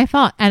that is my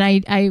fault.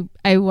 And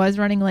I was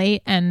running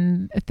late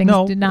and things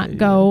did not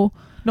go.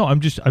 No,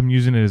 I'm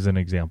using it as an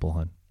example,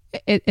 hon.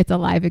 It's a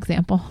live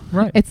example.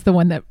 Right. It's the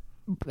one that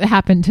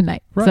happened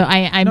tonight. Right. So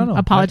I'm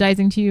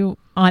apologizing to you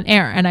on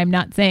air, and I'm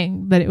not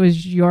saying that it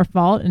was your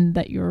fault and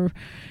that you're,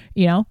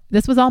 you know,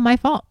 this was all my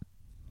fault.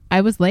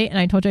 I was late and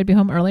I told you I'd be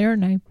home earlier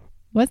and I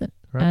wasn't.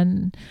 Right.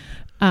 And,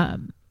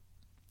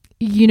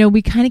 you know,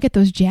 we kind of get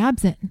those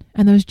jabs in,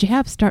 and those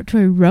jabs start to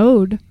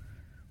erode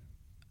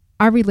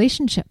our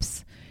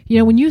relationships. You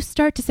know, when you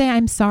start to say,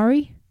 I'm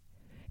sorry,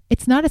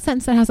 it's not a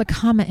sentence that has a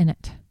comma in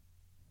it.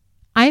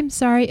 I'm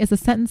sorry is a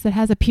sentence that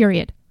has a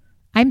period.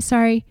 I'm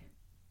sorry,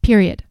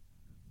 period.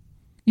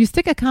 You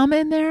stick a comma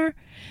in there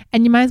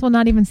and you might as well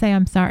not even say,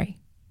 I'm sorry.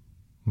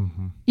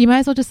 Mm-hmm. You might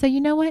as well just say, you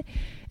know what?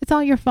 It's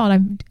all your fault.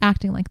 I'm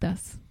acting like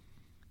this.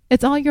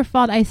 It's all your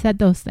fault. I said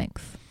those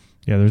things.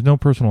 Yeah, there's no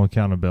personal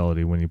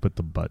accountability when you put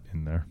the but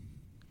in there.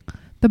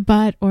 The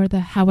but or the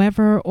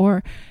however,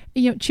 or,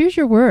 you know, choose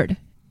your word.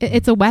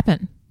 It's a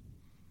weapon.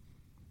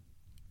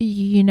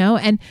 You know,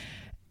 and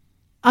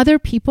other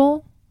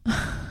people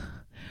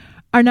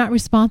are not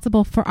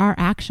responsible for our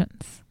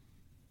actions.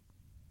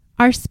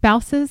 Our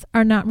spouses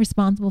are not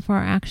responsible for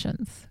our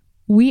actions.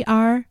 We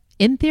are,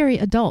 in theory,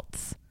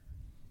 adults.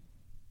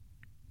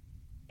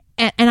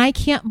 And I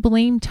can't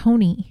blame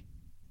Tony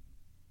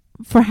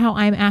for how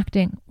I'm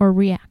acting or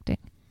reacting.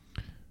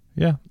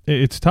 Yeah,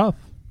 it's tough.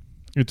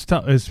 It's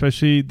tough,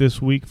 especially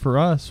this week for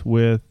us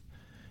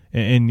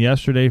and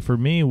yesterday for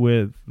me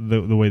with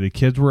the way the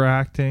kids were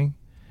acting.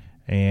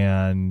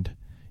 And,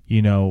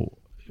 you know,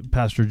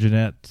 Pastor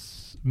Jeanette's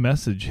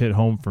message hit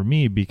home for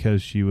me because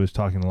she was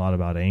talking a lot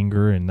about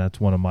anger, and that's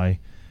one of my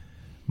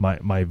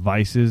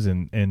vices,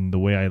 and the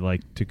way I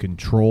like to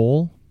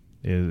control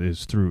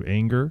is through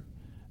anger.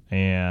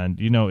 And,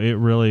 it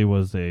really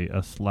was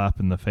a slap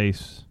in the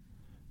face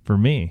for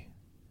me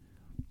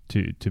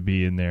to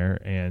be in there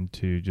and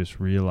to just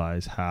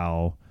realize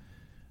how,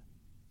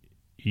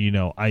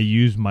 I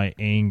use my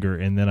anger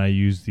and then I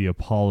use the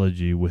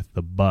apology with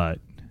the but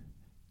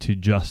to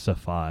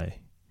justify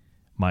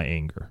my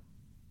anger.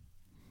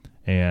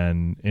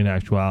 And in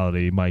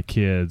actuality, my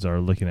kids are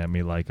looking at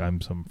me like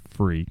I'm some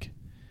freak,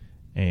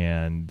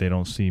 and they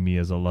don't see me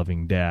as a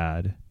loving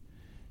dad.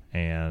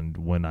 And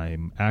when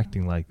I'm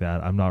acting like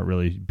that, I'm not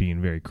really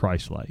being very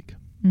Christ-like.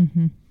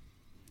 Mm-hmm.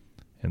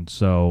 And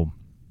so,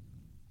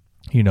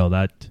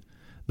 that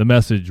the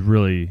message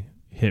really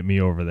hit me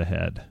over the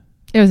head.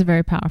 It was a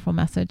very powerful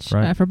message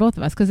Right. For both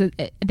of us, because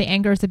the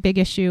anger is a big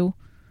issue.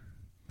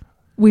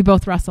 We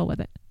both wrestle with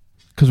it.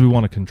 Because we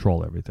want to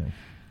control everything.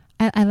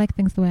 I like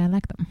things the way I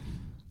like them.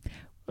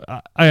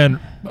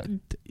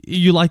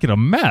 You like it a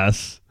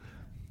mess.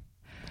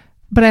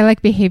 But I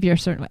like behavior a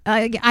certain way.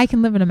 I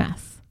can live in a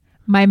mess.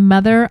 My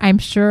mother, I'm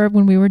sure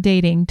when we were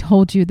dating,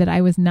 told you that I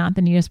was not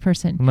the neatest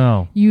person.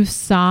 No. You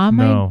saw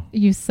my,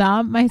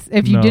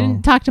 if you No.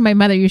 didn't talk to my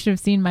mother, you should have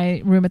seen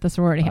my room at the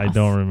sorority house. I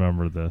don't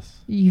remember this.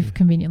 You've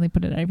conveniently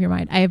put it out of your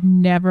mind. I have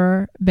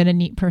never been a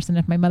neat person.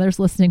 If my mother's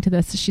listening to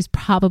this, she's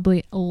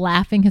probably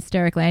laughing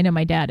hysterically. I know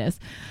my dad is.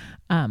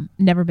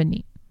 Never been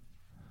neat.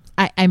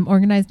 I'm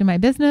organized in my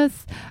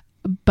business,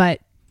 but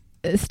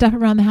stuff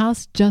around the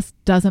house just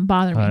doesn't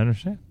bother me. I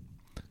understand.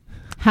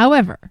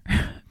 However,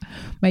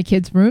 my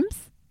kids'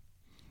 rooms,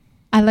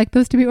 I like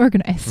those to be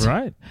organized.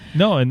 Right.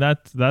 No, and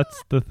that's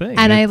the thing.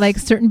 And I like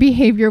certain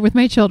behavior with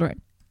my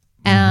children.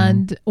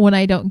 And when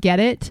I don't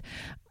get it,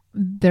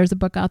 there's a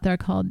book out there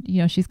called,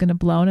 She's Gonna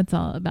Blow, and it's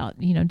all about,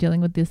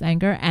 dealing with this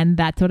anger. And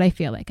that's what I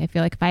feel like. I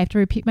feel like if I have to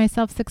repeat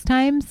myself 6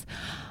 times,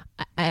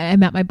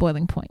 I'm at my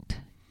boiling point.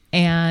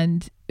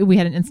 And we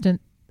had an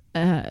incident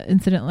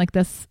like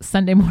this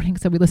Sunday morning.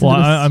 So we listened to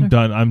this. I'm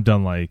done. I'm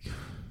done like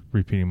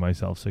repeating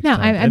myself 6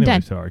 times. I'm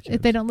done. To our kids.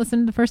 If they don't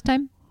listen the first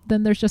time,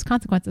 then there's just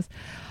consequences.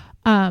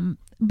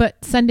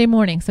 But Sunday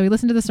morning, so we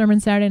listened to the sermon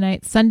Saturday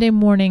night. Sunday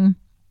morning,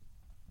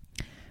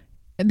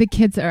 the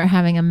kids are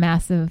having a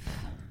massive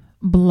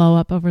blow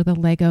up over the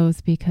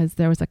Legos because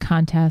there was a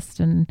contest,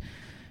 and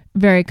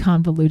very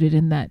convoluted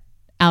in that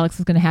Alex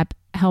was going to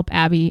help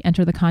Abby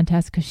enter the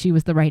contest because she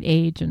was the right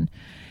age, and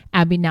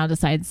Abby now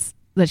decides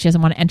that she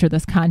doesn't want to enter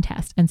this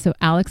contest. And so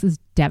Alex is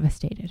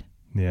devastated.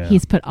 Yeah.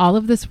 He's put all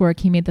of this work.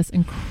 He made this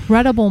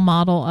incredible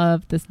model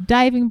of this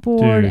diving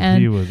board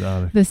and he was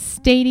the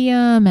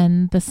stadium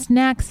and the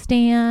snack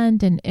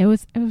stand, and it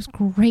was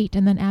great.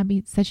 And then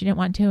Abby said she didn't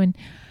want to, and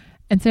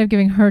instead of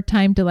giving her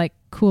time to like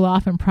cool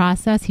off and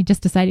process, he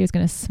just decided he was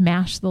going to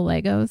smash the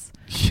Legos.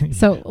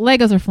 So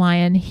Legos are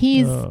flying.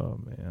 He's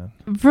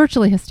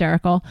virtually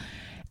hysterical,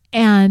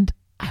 and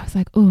I was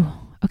like, "Ooh,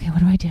 okay,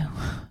 what do I do?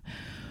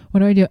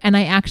 What do I do?" And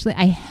I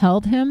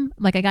held him,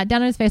 like I got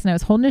down on his face and I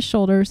was holding his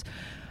shoulders.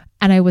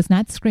 And I was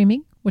not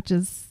screaming, which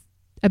is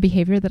a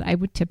behavior that I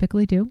would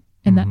typically do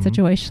in that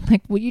situation.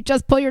 Like, will you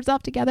just pull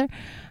yourself together?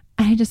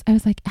 And I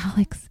was like,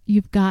 Alex,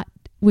 we've got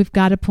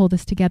to pull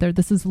this together.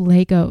 This is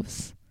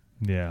Legos.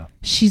 Yeah.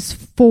 She's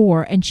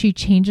 4 and she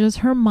changes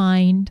her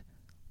mind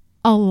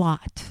a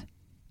lot.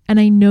 And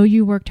I know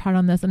you worked hard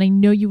on this, and I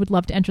know you would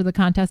love to enter the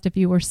contest if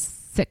you were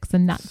 6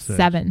 and not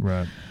 7.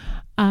 Right.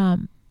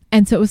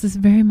 And so it was this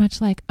very much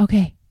like,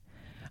 okay,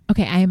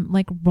 I'm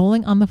like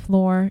rolling on the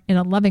floor in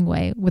a loving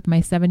way with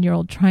my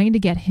 7-year-old, trying to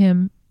get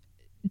him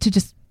to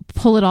just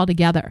pull it all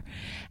together.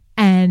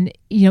 And,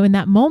 in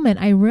that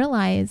moment, I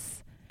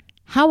realize,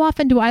 how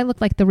often do I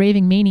look like the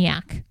raving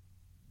maniac?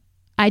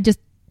 I just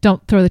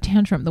don't throw the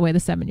tantrum the way the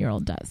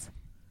 7-year-old does.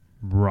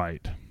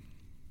 Right.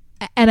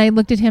 And I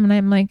looked at him and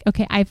I'm like,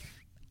 okay,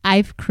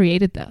 I've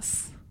created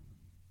this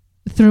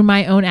through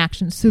my own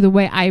actions, through the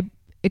way I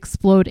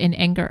explode in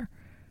anger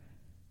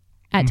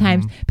at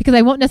times, because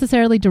I won't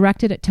necessarily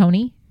direct it at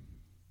Tony.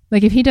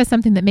 Like if he does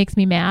something that makes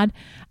me mad,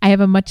 I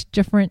have a much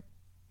different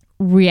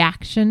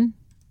reaction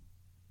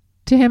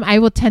to him. I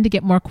will tend to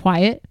get more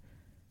quiet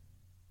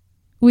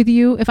with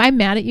you. If I'm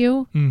mad at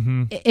you,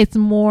 it's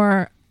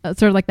more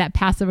sort of like that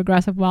passive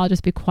aggressive, well, I'll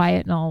just be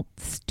quiet and I'll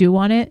stew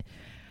on it.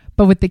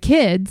 But with the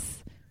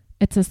kids,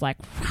 it's just like,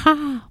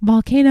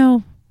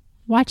 volcano,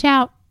 watch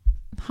out,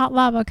 hot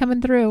lava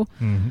coming through.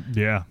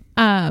 Yeah.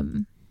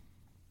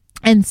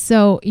 And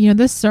so,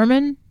 this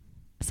sermon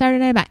Saturday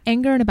night about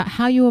anger and about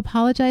how you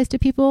apologize to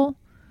people,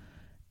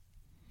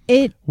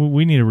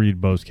 we need to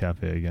read Bo's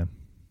Cafe again.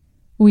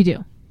 We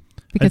do.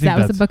 Because that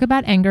was a book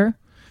about anger.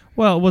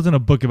 Well, it wasn't a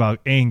book about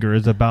anger.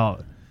 It's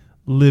about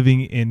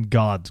living in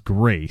God's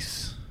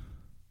grace.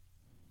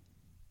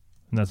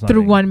 And that's not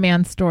through anger. One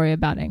man's story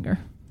about anger.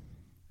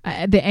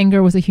 The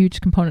anger was a huge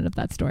component of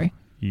that story.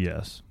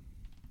 Yes.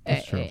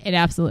 That's true. It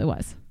absolutely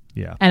was.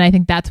 Yeah. And I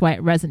think that's why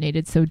it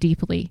resonated so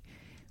deeply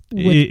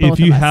with both if of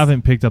you us.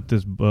 haven't picked up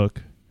this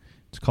book,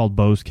 it's called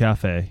Bo's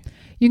Cafe.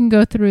 You can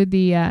go through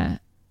the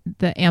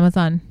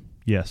Amazon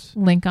Yes.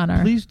 link on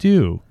our... Please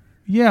do.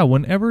 Yeah,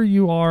 whenever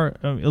you are...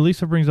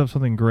 Elisa brings up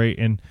something great,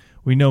 and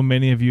we know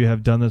many of you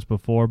have done this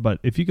before, but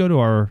if you go to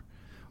our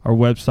our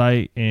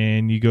website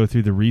and you go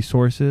through the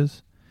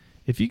resources,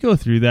 if you go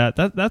through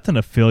that's an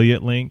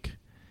affiliate link.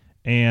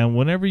 And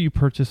whenever you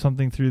purchase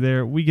something through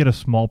there, we get a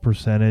small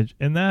percentage.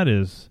 And that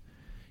is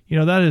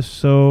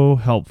so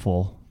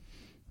helpful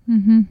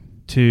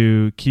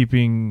to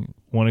keeping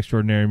One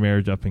Extraordinary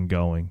Marriage up and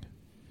going.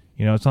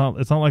 It's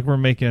not like we're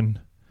making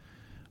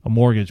a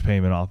mortgage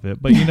payment off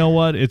it, but you know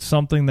what? It's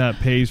something that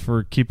pays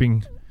for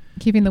keeping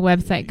the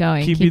website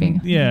going, keeping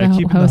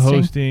the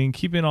hosting,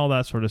 keeping all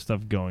that sort of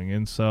stuff going.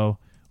 And so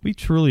we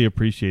truly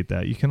appreciate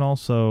that. You can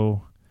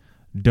also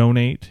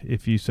donate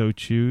if you so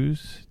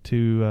choose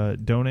to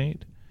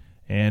donate.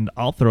 And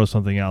I'll throw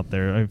something out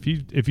there.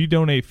 If you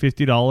donate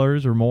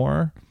 $50 or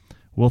more,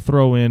 we'll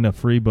throw in a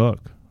free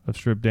book of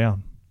Stripped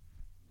Down.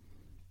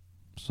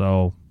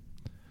 So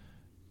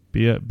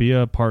be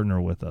a partner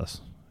with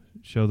us.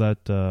 Show that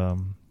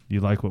you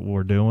like what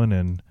we're doing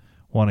and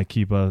want to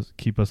keep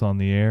us on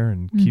the air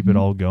and keep it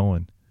all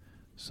going.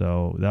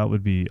 So that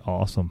would be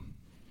awesome.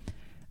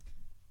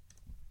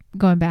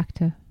 Going back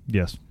to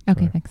yes.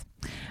 Okay, sorry. Thanks.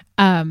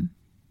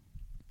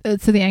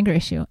 So the anger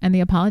issue and the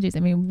apologies. I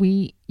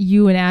mean,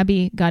 you and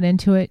Abby got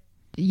into it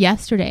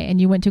yesterday,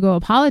 and you went to go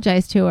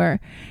apologize to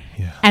her,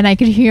 and I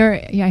could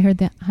hear. Yeah, I heard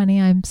that,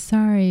 honey. I'm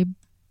sorry,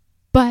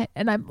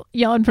 and I'm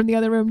yelling from the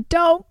other room,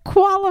 don't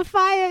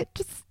qualify it.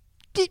 Just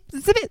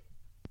zip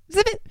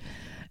it.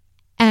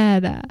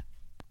 And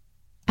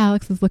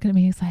Alex was looking at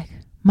me. He's like,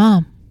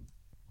 Mom,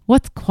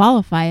 what's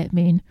qualify it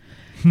mean?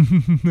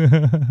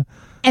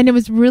 And it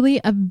was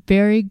really a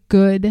very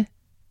good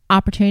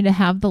opportunity to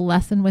have the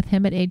lesson with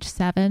him at age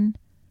 7.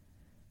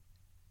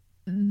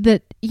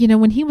 That,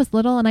 when he was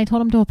little and I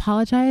told him to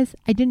apologize,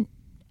 I didn't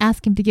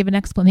ask him to give an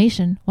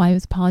explanation why he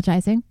was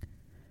apologizing.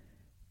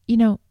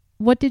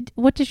 What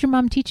does your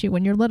mom teach you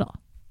when you're little?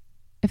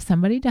 If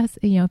somebody does,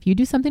 if you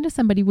do something to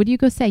somebody, what do you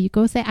go say? You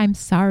go say, I'm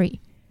sorry.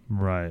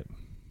 Right.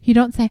 You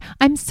don't say,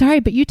 I'm sorry,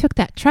 but you took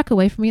that truck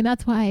away from me and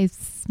that's why I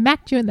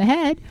smacked you in the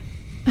head.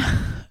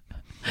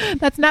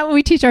 That's not what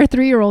we teach our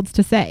 3-year-olds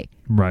to say.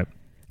 Right.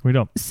 We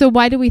don't. So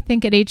why do we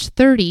think at age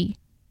 30,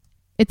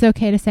 it's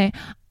okay to say,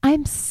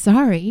 I'm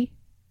sorry.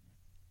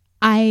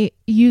 I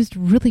used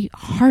really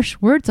harsh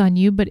words on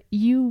you, but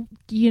you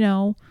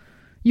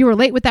were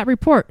late with that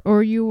report,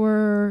 or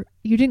you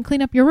didn't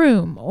clean up your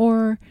room,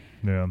 or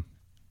yeah.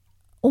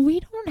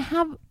 We don't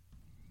have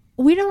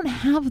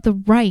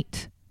the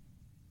right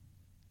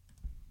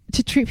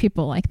to treat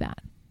people like that.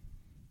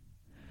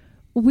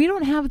 We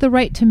don't have the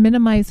right to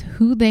minimize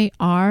who they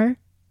are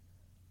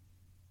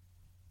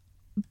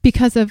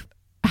because of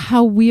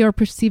how we are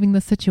perceiving the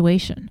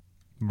situation.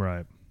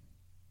 Right.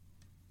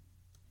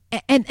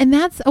 And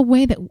that's a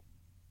way that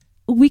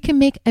we can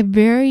make a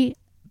very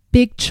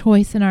big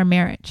choice in our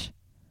marriage.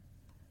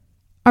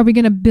 Are we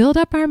going to build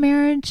up our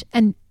marriage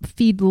and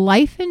feed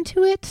life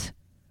into it?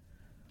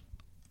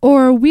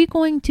 Or are we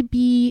going to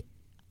be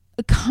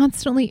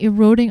constantly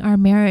eroding our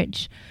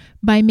marriage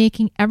by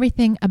making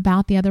everything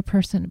about the other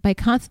person, by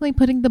constantly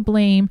putting the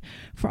blame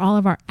for all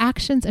of our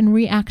actions and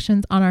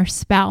reactions on our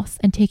spouse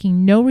and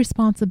taking no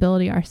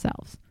responsibility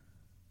ourselves?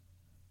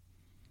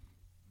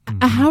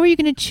 How are you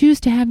going to choose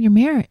to have your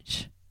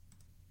marriage?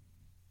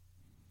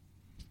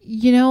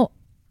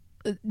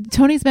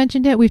 Tony's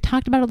mentioned it. We've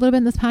talked about it a little bit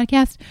in this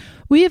podcast.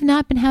 We have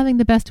not been having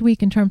the best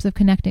week in terms of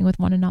connecting with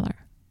one another.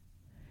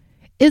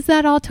 Is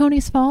that all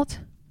Tony's fault?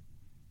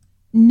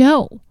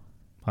 No.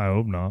 I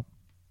hope not.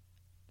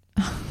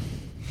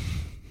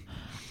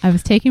 I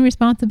was taking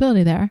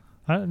responsibility there.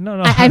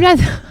 No. I'm not.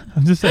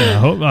 I'm just saying.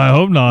 I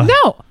hope not.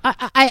 No,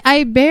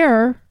 I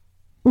bear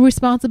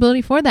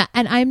responsibility for that,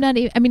 and I'm not.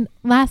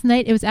 Last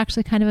night it was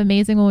actually kind of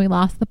amazing when we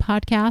lost the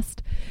podcast,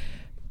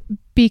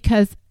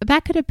 because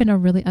that could have been a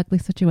really ugly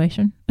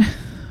situation.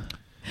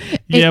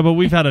 Yeah, but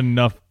we've had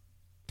enough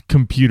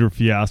computer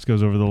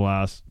fiascos over the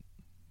last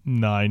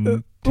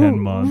 9-10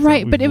 months.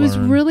 Right, but it was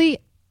really.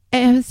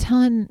 I was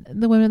telling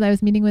the women that I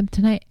was meeting with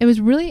tonight, it was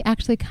really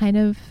actually kind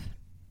of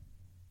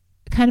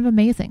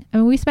amazing. I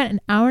mean, we spent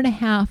an hour and a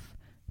half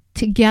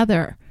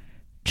together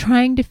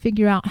trying to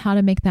figure out how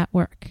to make that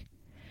work.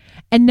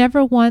 And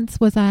never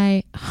once was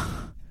I,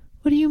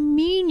 what do you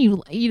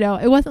mean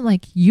it wasn't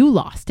like you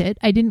lost it.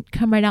 I didn't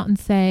come right out and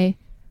say,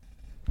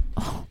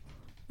 oh,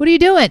 what are you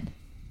doing?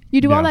 You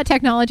do all that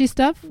technology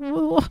stuff?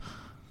 No,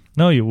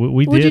 we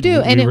What'd did. You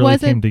do? And we it really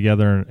wasn't, came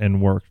together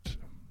and worked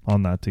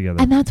on that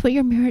together. And that's what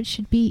your marriage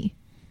should be.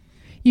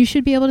 You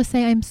should be able to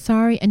say, I'm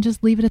sorry, and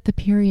just leave it at the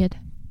period.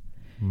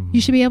 Mm-hmm.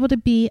 You should be able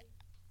to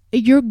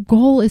your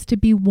goal is to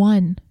be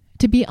one,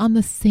 to be on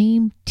the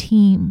same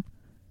team,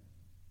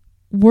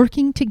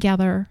 working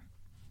together,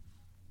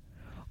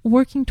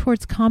 working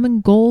towards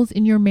common goals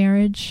in your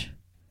marriage,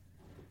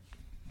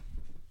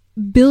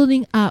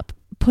 building up,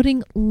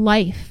 putting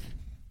life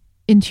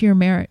into your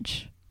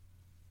marriage.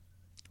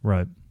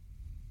 Right.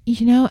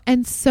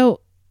 And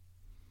so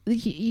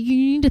you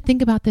need to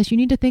think about this. You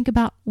need to think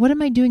about, what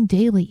am I doing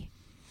daily?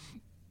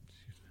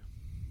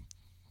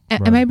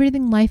 Right. Am I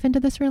breathing life into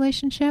this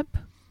relationship?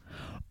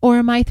 Or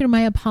am I, through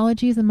my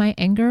apologies and my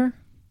anger,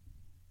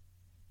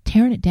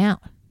 tearing it down?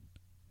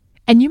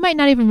 And you might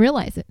not even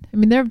realize it. I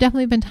mean, there have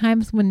definitely been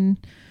times when...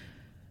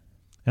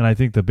 And I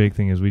think the big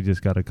thing is we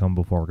just got to come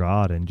before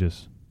God and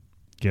just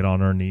get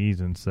on our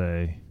knees and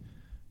say,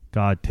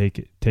 God, take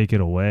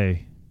it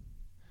away.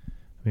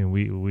 I mean,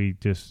 we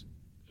just,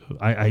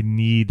 I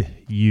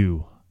need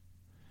you.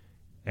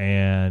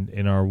 And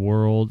in our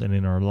world and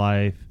in our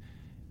life,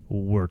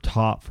 we're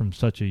taught from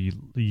such a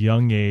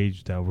young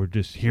age that we're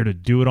just here to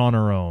do it on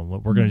our own.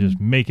 We're going to just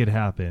make it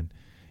happen.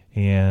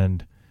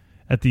 And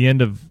at the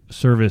end of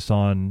service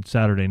on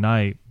Saturday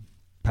night,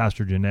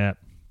 Pastor Jeanette,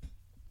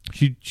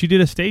 she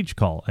did a stage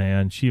call,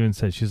 and she even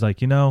said, she's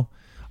like,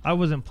 I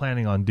wasn't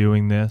planning on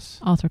doing this.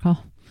 Altar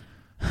call.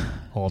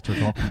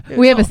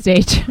 We have a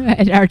stage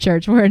at our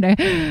church.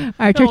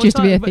 Our church used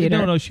to be a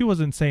theater. No, she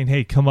wasn't saying,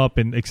 hey, come up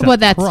and accept Well,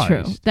 that's Christ.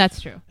 true. That's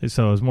true.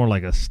 So it was more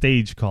like a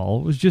stage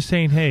call. It was just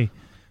saying, hey,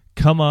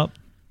 come up.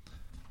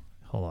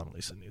 Hold on,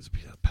 Lisa needs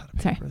a pad of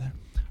paper there.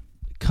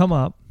 Come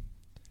up,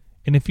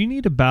 and if you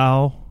need to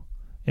bow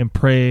and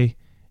pray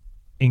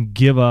and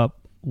give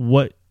up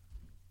what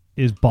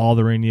is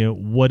bothering you,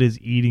 what is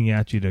eating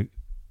at you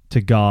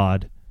to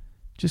God,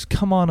 just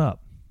come on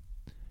up.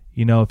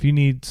 If you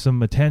need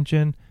some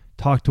attention,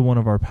 talk to one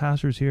of our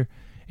pastors here.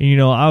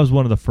 And, I was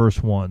one of the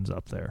first ones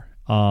up there.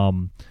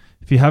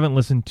 If you haven't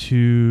listened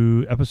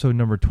to episode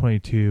number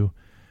 22,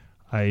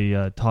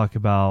 I talk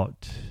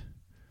about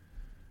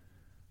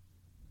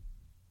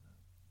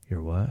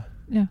your what?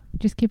 No,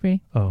 just keep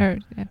reading. Oh.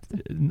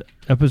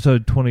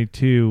 Episode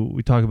 22,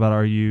 we talk about,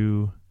 are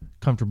you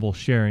comfortable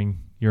sharing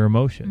your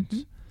emotions?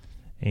 Mm-hmm.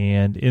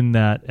 And in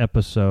that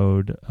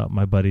episode,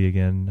 my buddy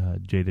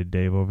again, Jaded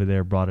Dave over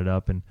there, brought it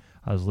up, and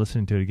I was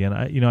listening to it again.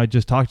 I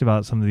just talked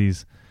about some of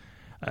these.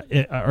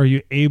 Are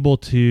you able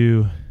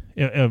to?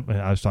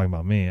 I was talking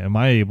about me. Am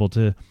I able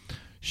to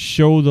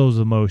show those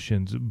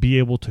emotions? Be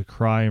able to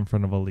cry in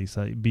front of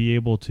Elisa? Be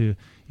able to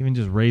even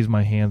just raise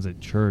my hands at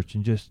church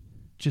and just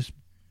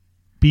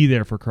be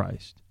there for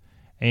Christ?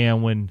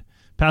 And when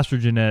Pastor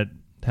Jeanette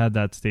had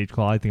that stage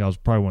call, I think I was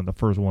probably one of the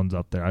first ones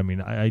up there. I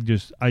mean, I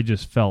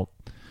just felt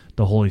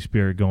the Holy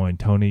Spirit going,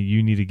 Tony,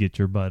 you need to get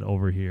your butt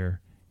over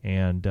here.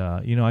 And,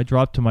 I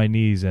dropped to my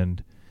knees,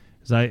 and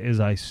as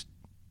I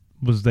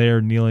was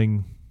there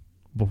kneeling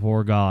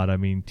before God, I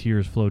mean,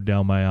 tears flowed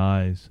down my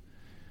eyes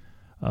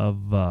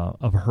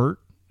of hurt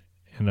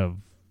and of,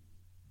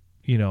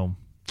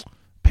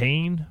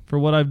 pain for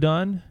what I've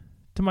done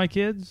to my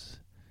kids.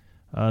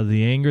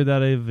 The anger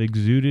that I've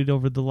exuded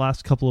over the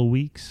last couple of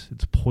weeks,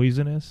 it's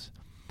poisonous.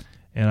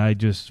 And I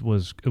just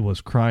was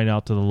crying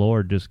out to the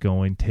Lord, just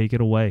going, take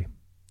it away.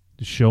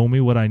 Show me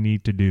what I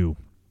need to do.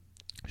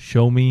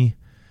 Show me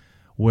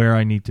where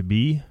I need to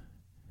be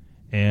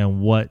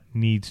and what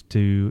needs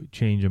to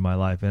change in my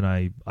life. And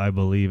I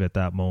believe at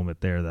that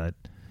moment there that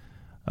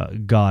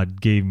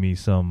God gave me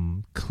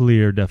some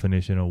clear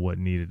definition of what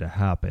needed to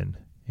happen.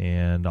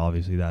 And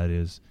obviously that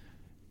is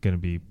going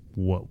to be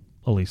what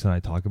Elise and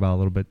I talk about a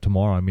little bit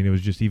tomorrow. I mean, it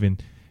was just even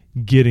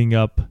getting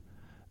up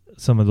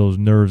some of those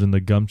nerves and the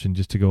gumption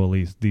just to go,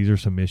 Elise, these are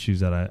some issues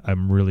that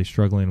I'm really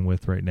struggling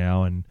with right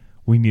now, and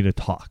we need to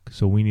talk.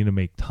 So we need to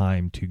make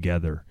time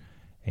together.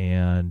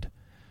 And,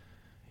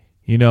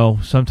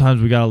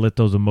 sometimes we got to let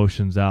those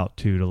emotions out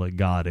too, to let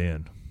God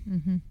in.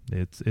 Mm-hmm.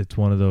 It's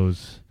one of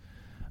those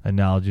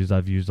analogies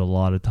I've used a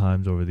lot of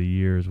times over the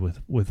years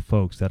with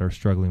folks that are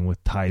struggling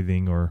with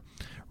tithing or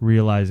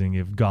realizing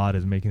if God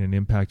is making an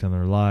impact on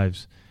their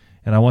lives.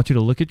 And I want you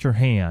to look at your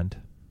hand,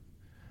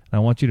 and I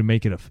want you to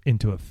make it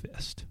into a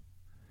fist.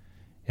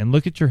 And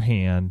look at your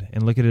hand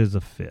and look at it as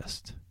a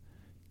fist.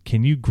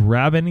 Can you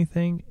grab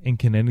anything, and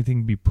can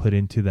anything be put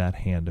into that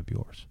hand of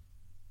yours?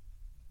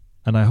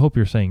 And I hope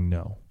you're saying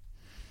no,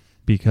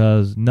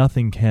 because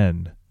nothing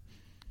can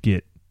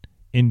get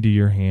into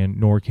your hand,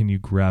 nor can you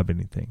grab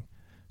anything.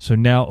 So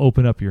now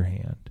open up your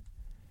hand.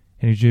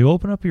 And as you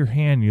open up your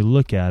hand, you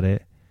look at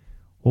it,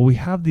 well, we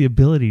have the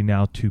ability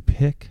now to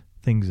pick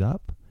things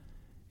up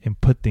and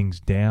put things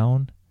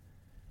down.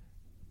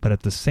 But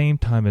at the same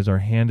time as our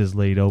hand is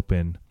laid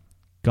open,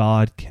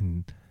 God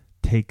can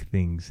take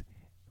things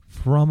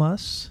from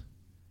us,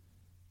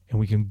 and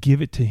we can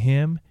give it to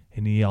him,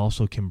 and he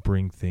also can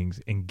bring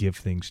things and give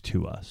things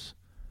to us.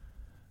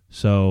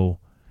 So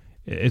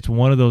it's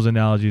one of those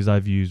analogies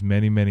I've used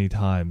many, many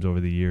times over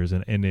the years,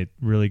 and it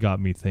really got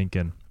me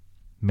thinking,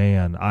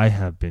 man, I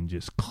have been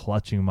just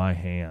clutching my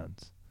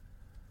hands,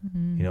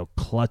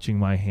 clutching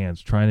my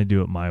hands, trying to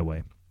do it my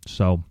way.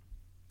 So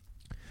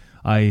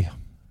I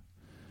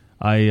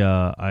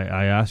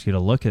ask you to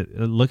look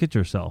at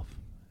yourself,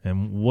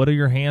 and what are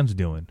your hands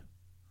doing?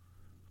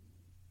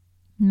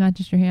 Not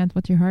just your hands.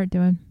 What's your heart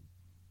doing?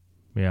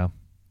 Yeah.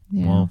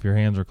 Well, if your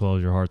hands are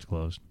closed, your heart's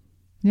closed.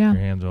 Yeah. If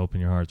your hands are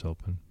open, your heart's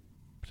open.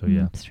 So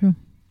yeah. It's true.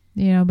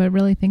 But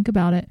really think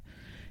about it.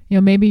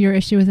 Maybe your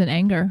issue isn't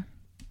anger.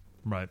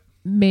 Right.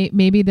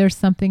 Maybe there's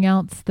something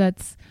else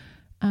that's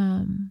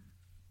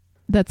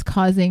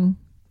causing,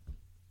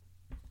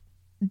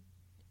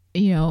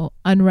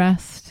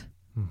 unrest,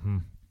 mm-hmm.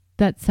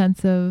 that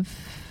sense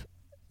of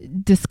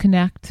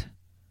disconnect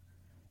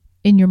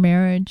in your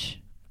marriage.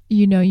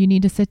 You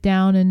need to sit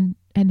down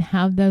and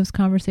have those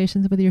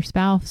conversations with your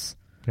spouse.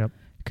 Yep.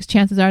 Because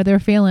chances are they're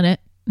feeling it.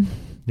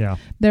 Yeah.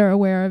 They're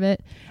aware of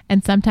it.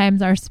 And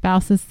sometimes our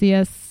spouses see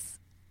us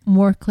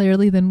more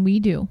clearly than we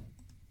do.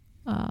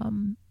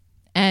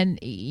 And,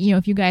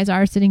 if you guys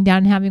are sitting down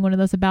and having one of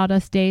those about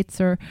us dates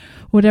or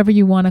whatever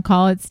you want to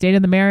call it, state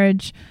of the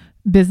marriage,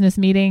 business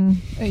meeting,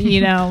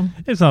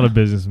 It's not a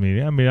business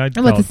meeting. I mean, I'd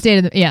call what's the it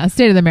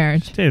state of the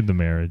marriage. state of the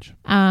marriage.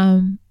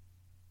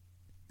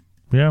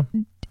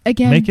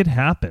 Again, Make it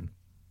happen.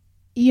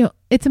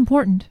 It's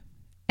important.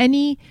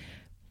 Any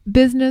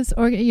business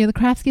or the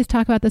Krafskis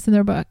talk about this in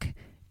their book.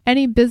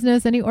 Any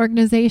business, any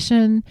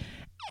organization,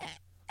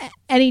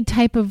 any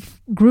type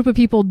of group of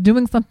people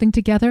doing something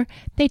together,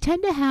 they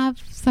tend to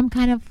have some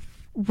kind of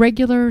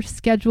regular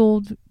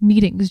scheduled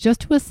meetings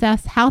just to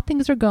assess how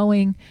things are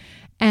going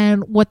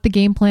and what the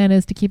game plan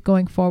is to keep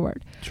going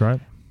forward. That's right.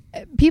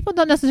 People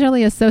don't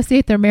necessarily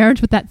associate their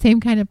marriage with that same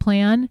kind of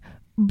plan,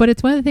 but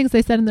it's one of the things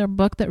they said in their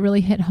book that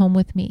really hit home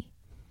with me.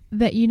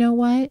 That, you know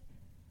what?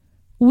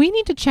 We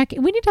need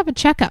to have a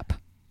checkup.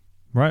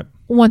 Right.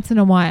 Once in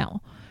a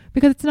while.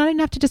 Because it's not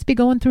enough to just be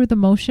going through the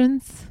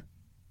motions.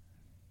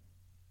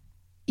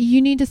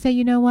 You need to say,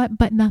 you know what,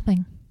 but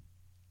nothing.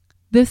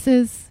 This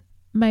is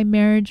my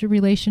marriage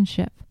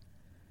relationship.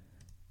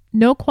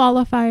 No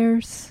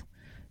qualifiers,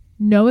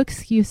 no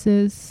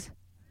excuses.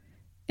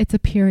 It's a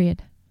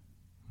period.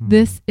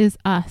 This is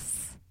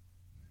us.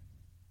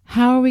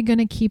 How are we going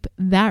to keep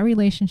that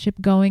relationship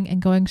going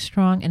and going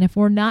strong? And if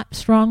we're not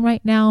strong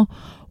right now,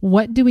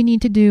 what do we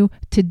need to do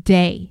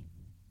today?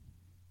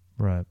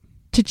 Right.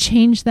 To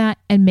change that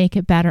and make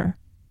it better.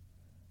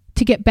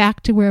 To get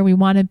back to where we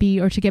want to be,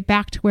 or to get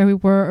back to where we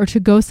were, or to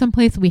go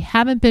someplace we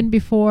haven't been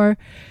before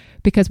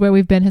because where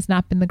we've been has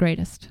not been the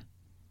greatest.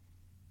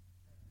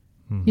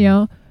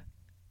 Mm-hmm.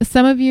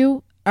 Some of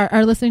you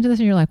are listening to this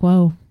and you're like,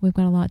 whoa, we've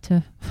got a lot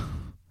to...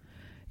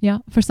 Yeah.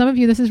 For some of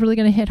you, this is really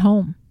going to hit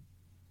home.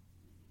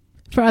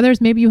 For others,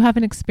 maybe you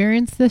haven't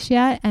experienced this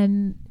yet.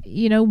 And,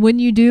 when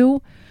you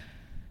do,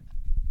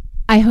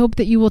 I hope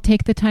that you will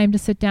take the time to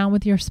sit down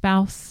with your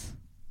spouse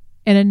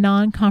in a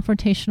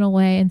non-confrontational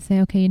way and say,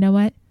 okay, you know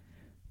what?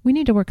 We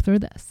need to work through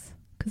this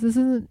because this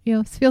isn't,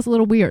 this feels a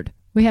little weird.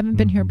 We haven't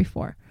been here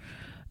before.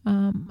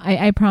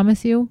 I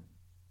promise you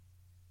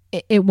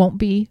it won't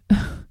be,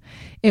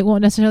 it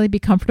won't necessarily be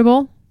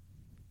comfortable.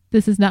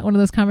 This is not one of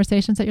those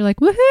conversations that you're like,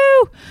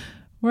 woohoo,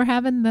 we're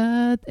having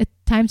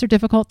times are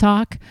difficult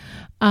talk.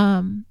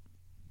 But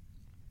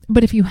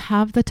if you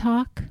have the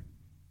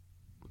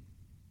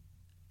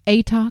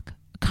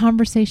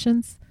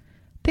conversations,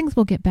 things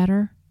will get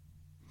better.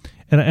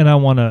 And I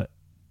want to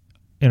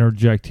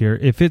interject here.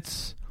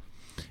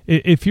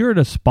 If you're at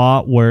a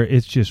spot where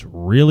it's just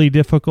really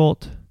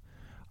difficult,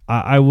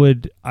 I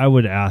would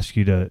ask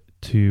you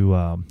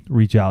to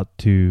reach out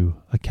to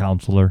a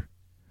counselor,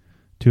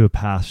 to a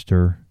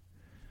pastor,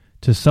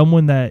 to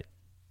someone that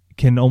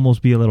can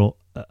almost be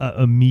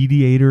a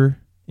mediator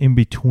in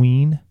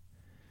between,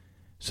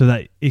 so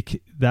that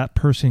that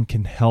person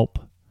can help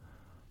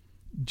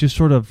just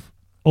sort of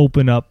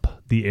open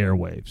up the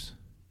airwaves.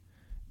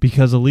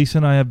 Because Elisa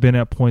and I have been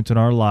at points in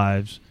our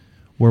lives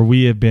where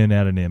we have been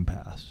at an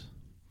impasse,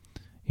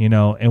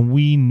 and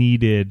we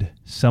needed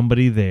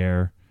somebody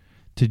there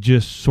to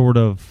just sort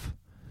of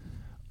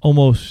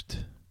almost...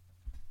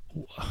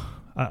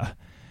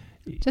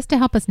 just to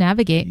help us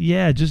navigate.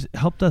 Yeah, just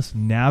helped us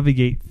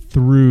navigate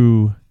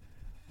through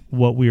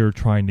where we were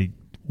trying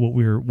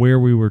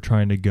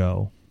to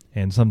go.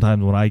 And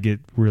sometimes when I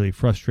get really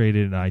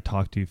frustrated and I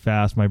talk too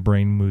fast, my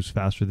brain moves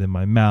faster than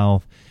my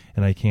mouth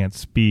and I can't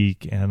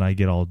speak and I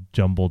get all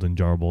jumbled and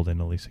jarbled and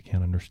Elisa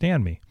can't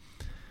understand me.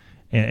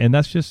 And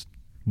that's just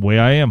the way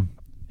I am.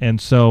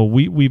 And so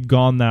we've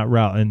gone that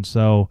route. And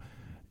so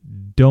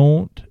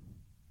don't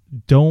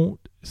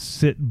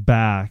sit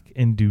back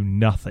and do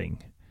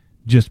nothing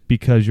just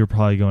because you're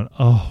probably going,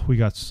 oh, we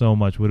got so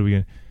much. What are we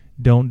going to...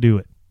 Don't do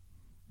it.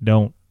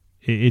 Don't.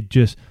 It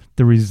just...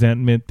 The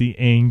resentment, the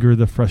anger,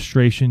 the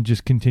frustration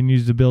just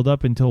continues to build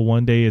up until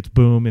one day it's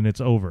boom and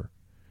it's over.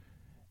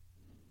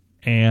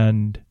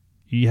 And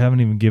you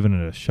haven't even given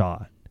it a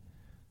shot.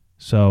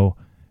 So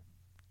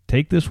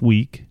take this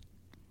week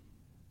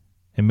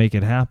and make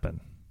it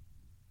happen.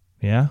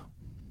 Yeah?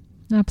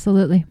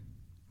 Absolutely.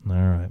 All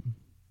right.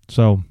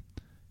 So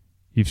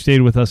you've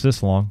stayed with us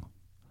this long.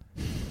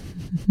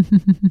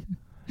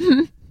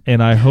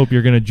 And I hope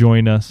you're going to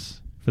join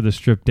us for the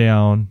Strip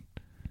Down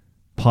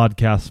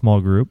podcast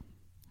small group.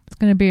 It's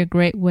going to be a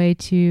great way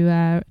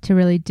to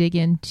really dig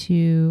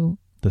into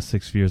the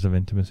 6 spheres of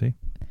intimacy.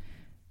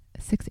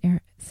 6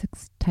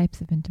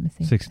 types of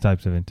intimacy. 6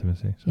 types of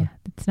intimacy. Yeah,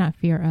 it's not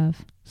fear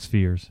of.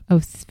 Spheres. Oh,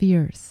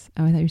 spheres.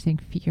 Oh, I thought you were saying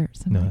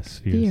fears. I'm like,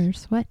 spheres.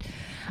 Fears. What?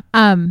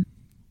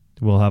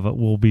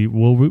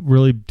 We'll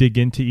really dig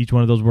into each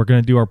one of those. We're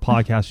going to do our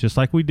podcast just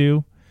like we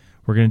do.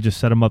 We're going to just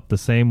set them up the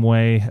same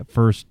way.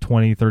 First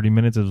 20, 30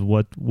 minutes is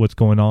what's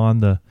going on.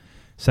 The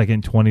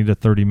second 20 to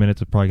 30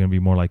 minutes is probably going to be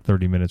more like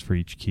 30 minutes for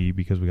each key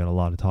because we got a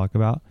lot to talk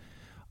about.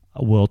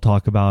 We'll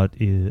talk about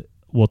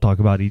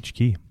each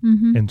key.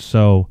 Mm-hmm. And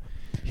so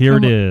Here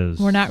it is.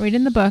 We're not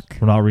reading the book.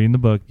 We're not reading the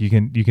book. You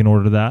can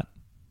order that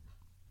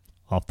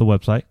off the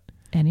website.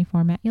 Any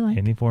format you like.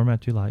 Any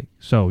format you like.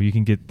 So you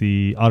can get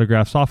the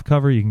autographed soft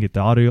cover, you can get the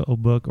audio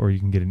book, or you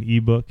can get an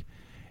ebook.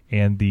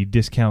 And the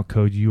discount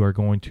code you are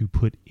going to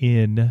put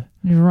in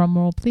drum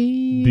roll,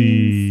 please.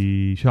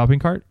 The shopping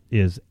cart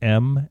is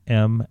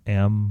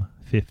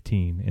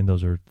MMM15. And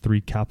those are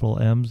 3 capital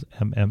M's,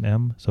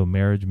 MMM. So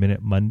Marriage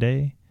Minute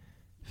Monday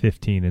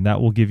 15. And that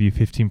will give you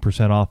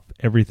 15% off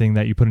everything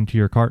that you put into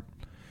your cart.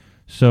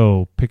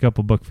 So pick up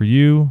a book for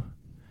you,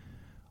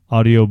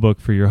 audio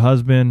book for your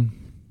husband.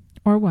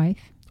 Or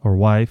wife. Or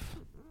wife.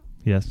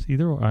 Yes,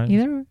 either or.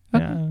 Either or.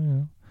 Okay.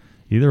 Yeah,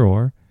 either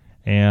or.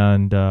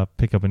 And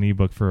pick up an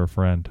ebook for a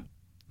friend.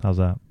 How's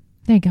that?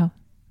 There you go.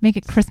 Make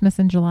it Christmas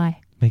in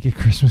July. Make it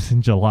Christmas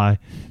in July.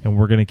 And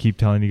we're going to keep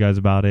telling you guys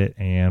about it.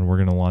 And we're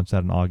going to launch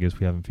that in August.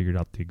 We haven't figured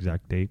out the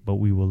exact date, but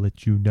we will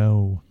let you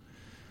know.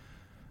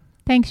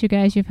 Thanks, you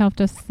guys. You've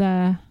helped us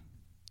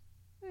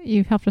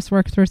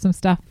work through some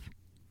stuff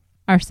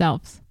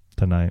ourselves.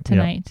 Tonight.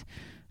 Yep.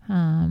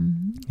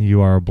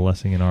 You are a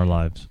blessing in our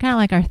lives. Kind of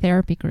like our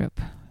therapy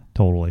group.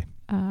 Totally.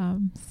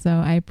 So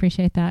I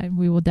appreciate that.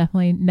 We will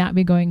definitely not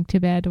be going to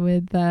bed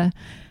with the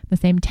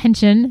same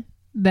tension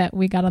that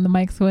we got on the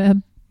mics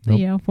with,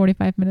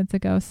 45 minutes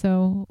ago.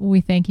 So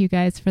we thank you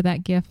guys for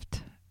that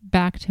gift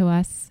back to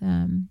us.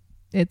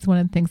 It's one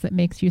of the things that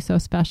makes you so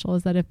special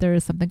is that if there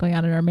is something going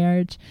on in our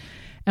marriage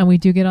and we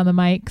do get on the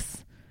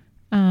mics,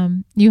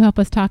 you help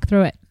us talk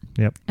through it.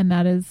 Yep. And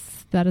that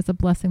is a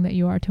blessing that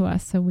you are to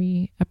us. So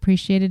we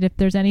appreciate it. If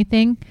there's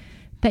anything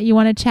that you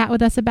want to chat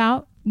with us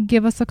about,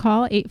 give us a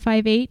call,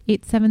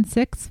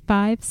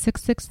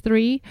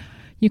 858-876-5663.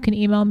 You can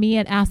email me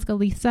at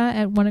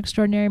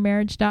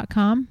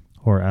askalisa@oneextraordinarymarriage.com.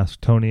 Or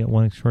ask Tony at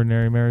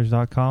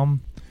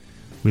oneextraordinarymarriage.com.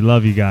 We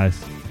love you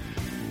guys.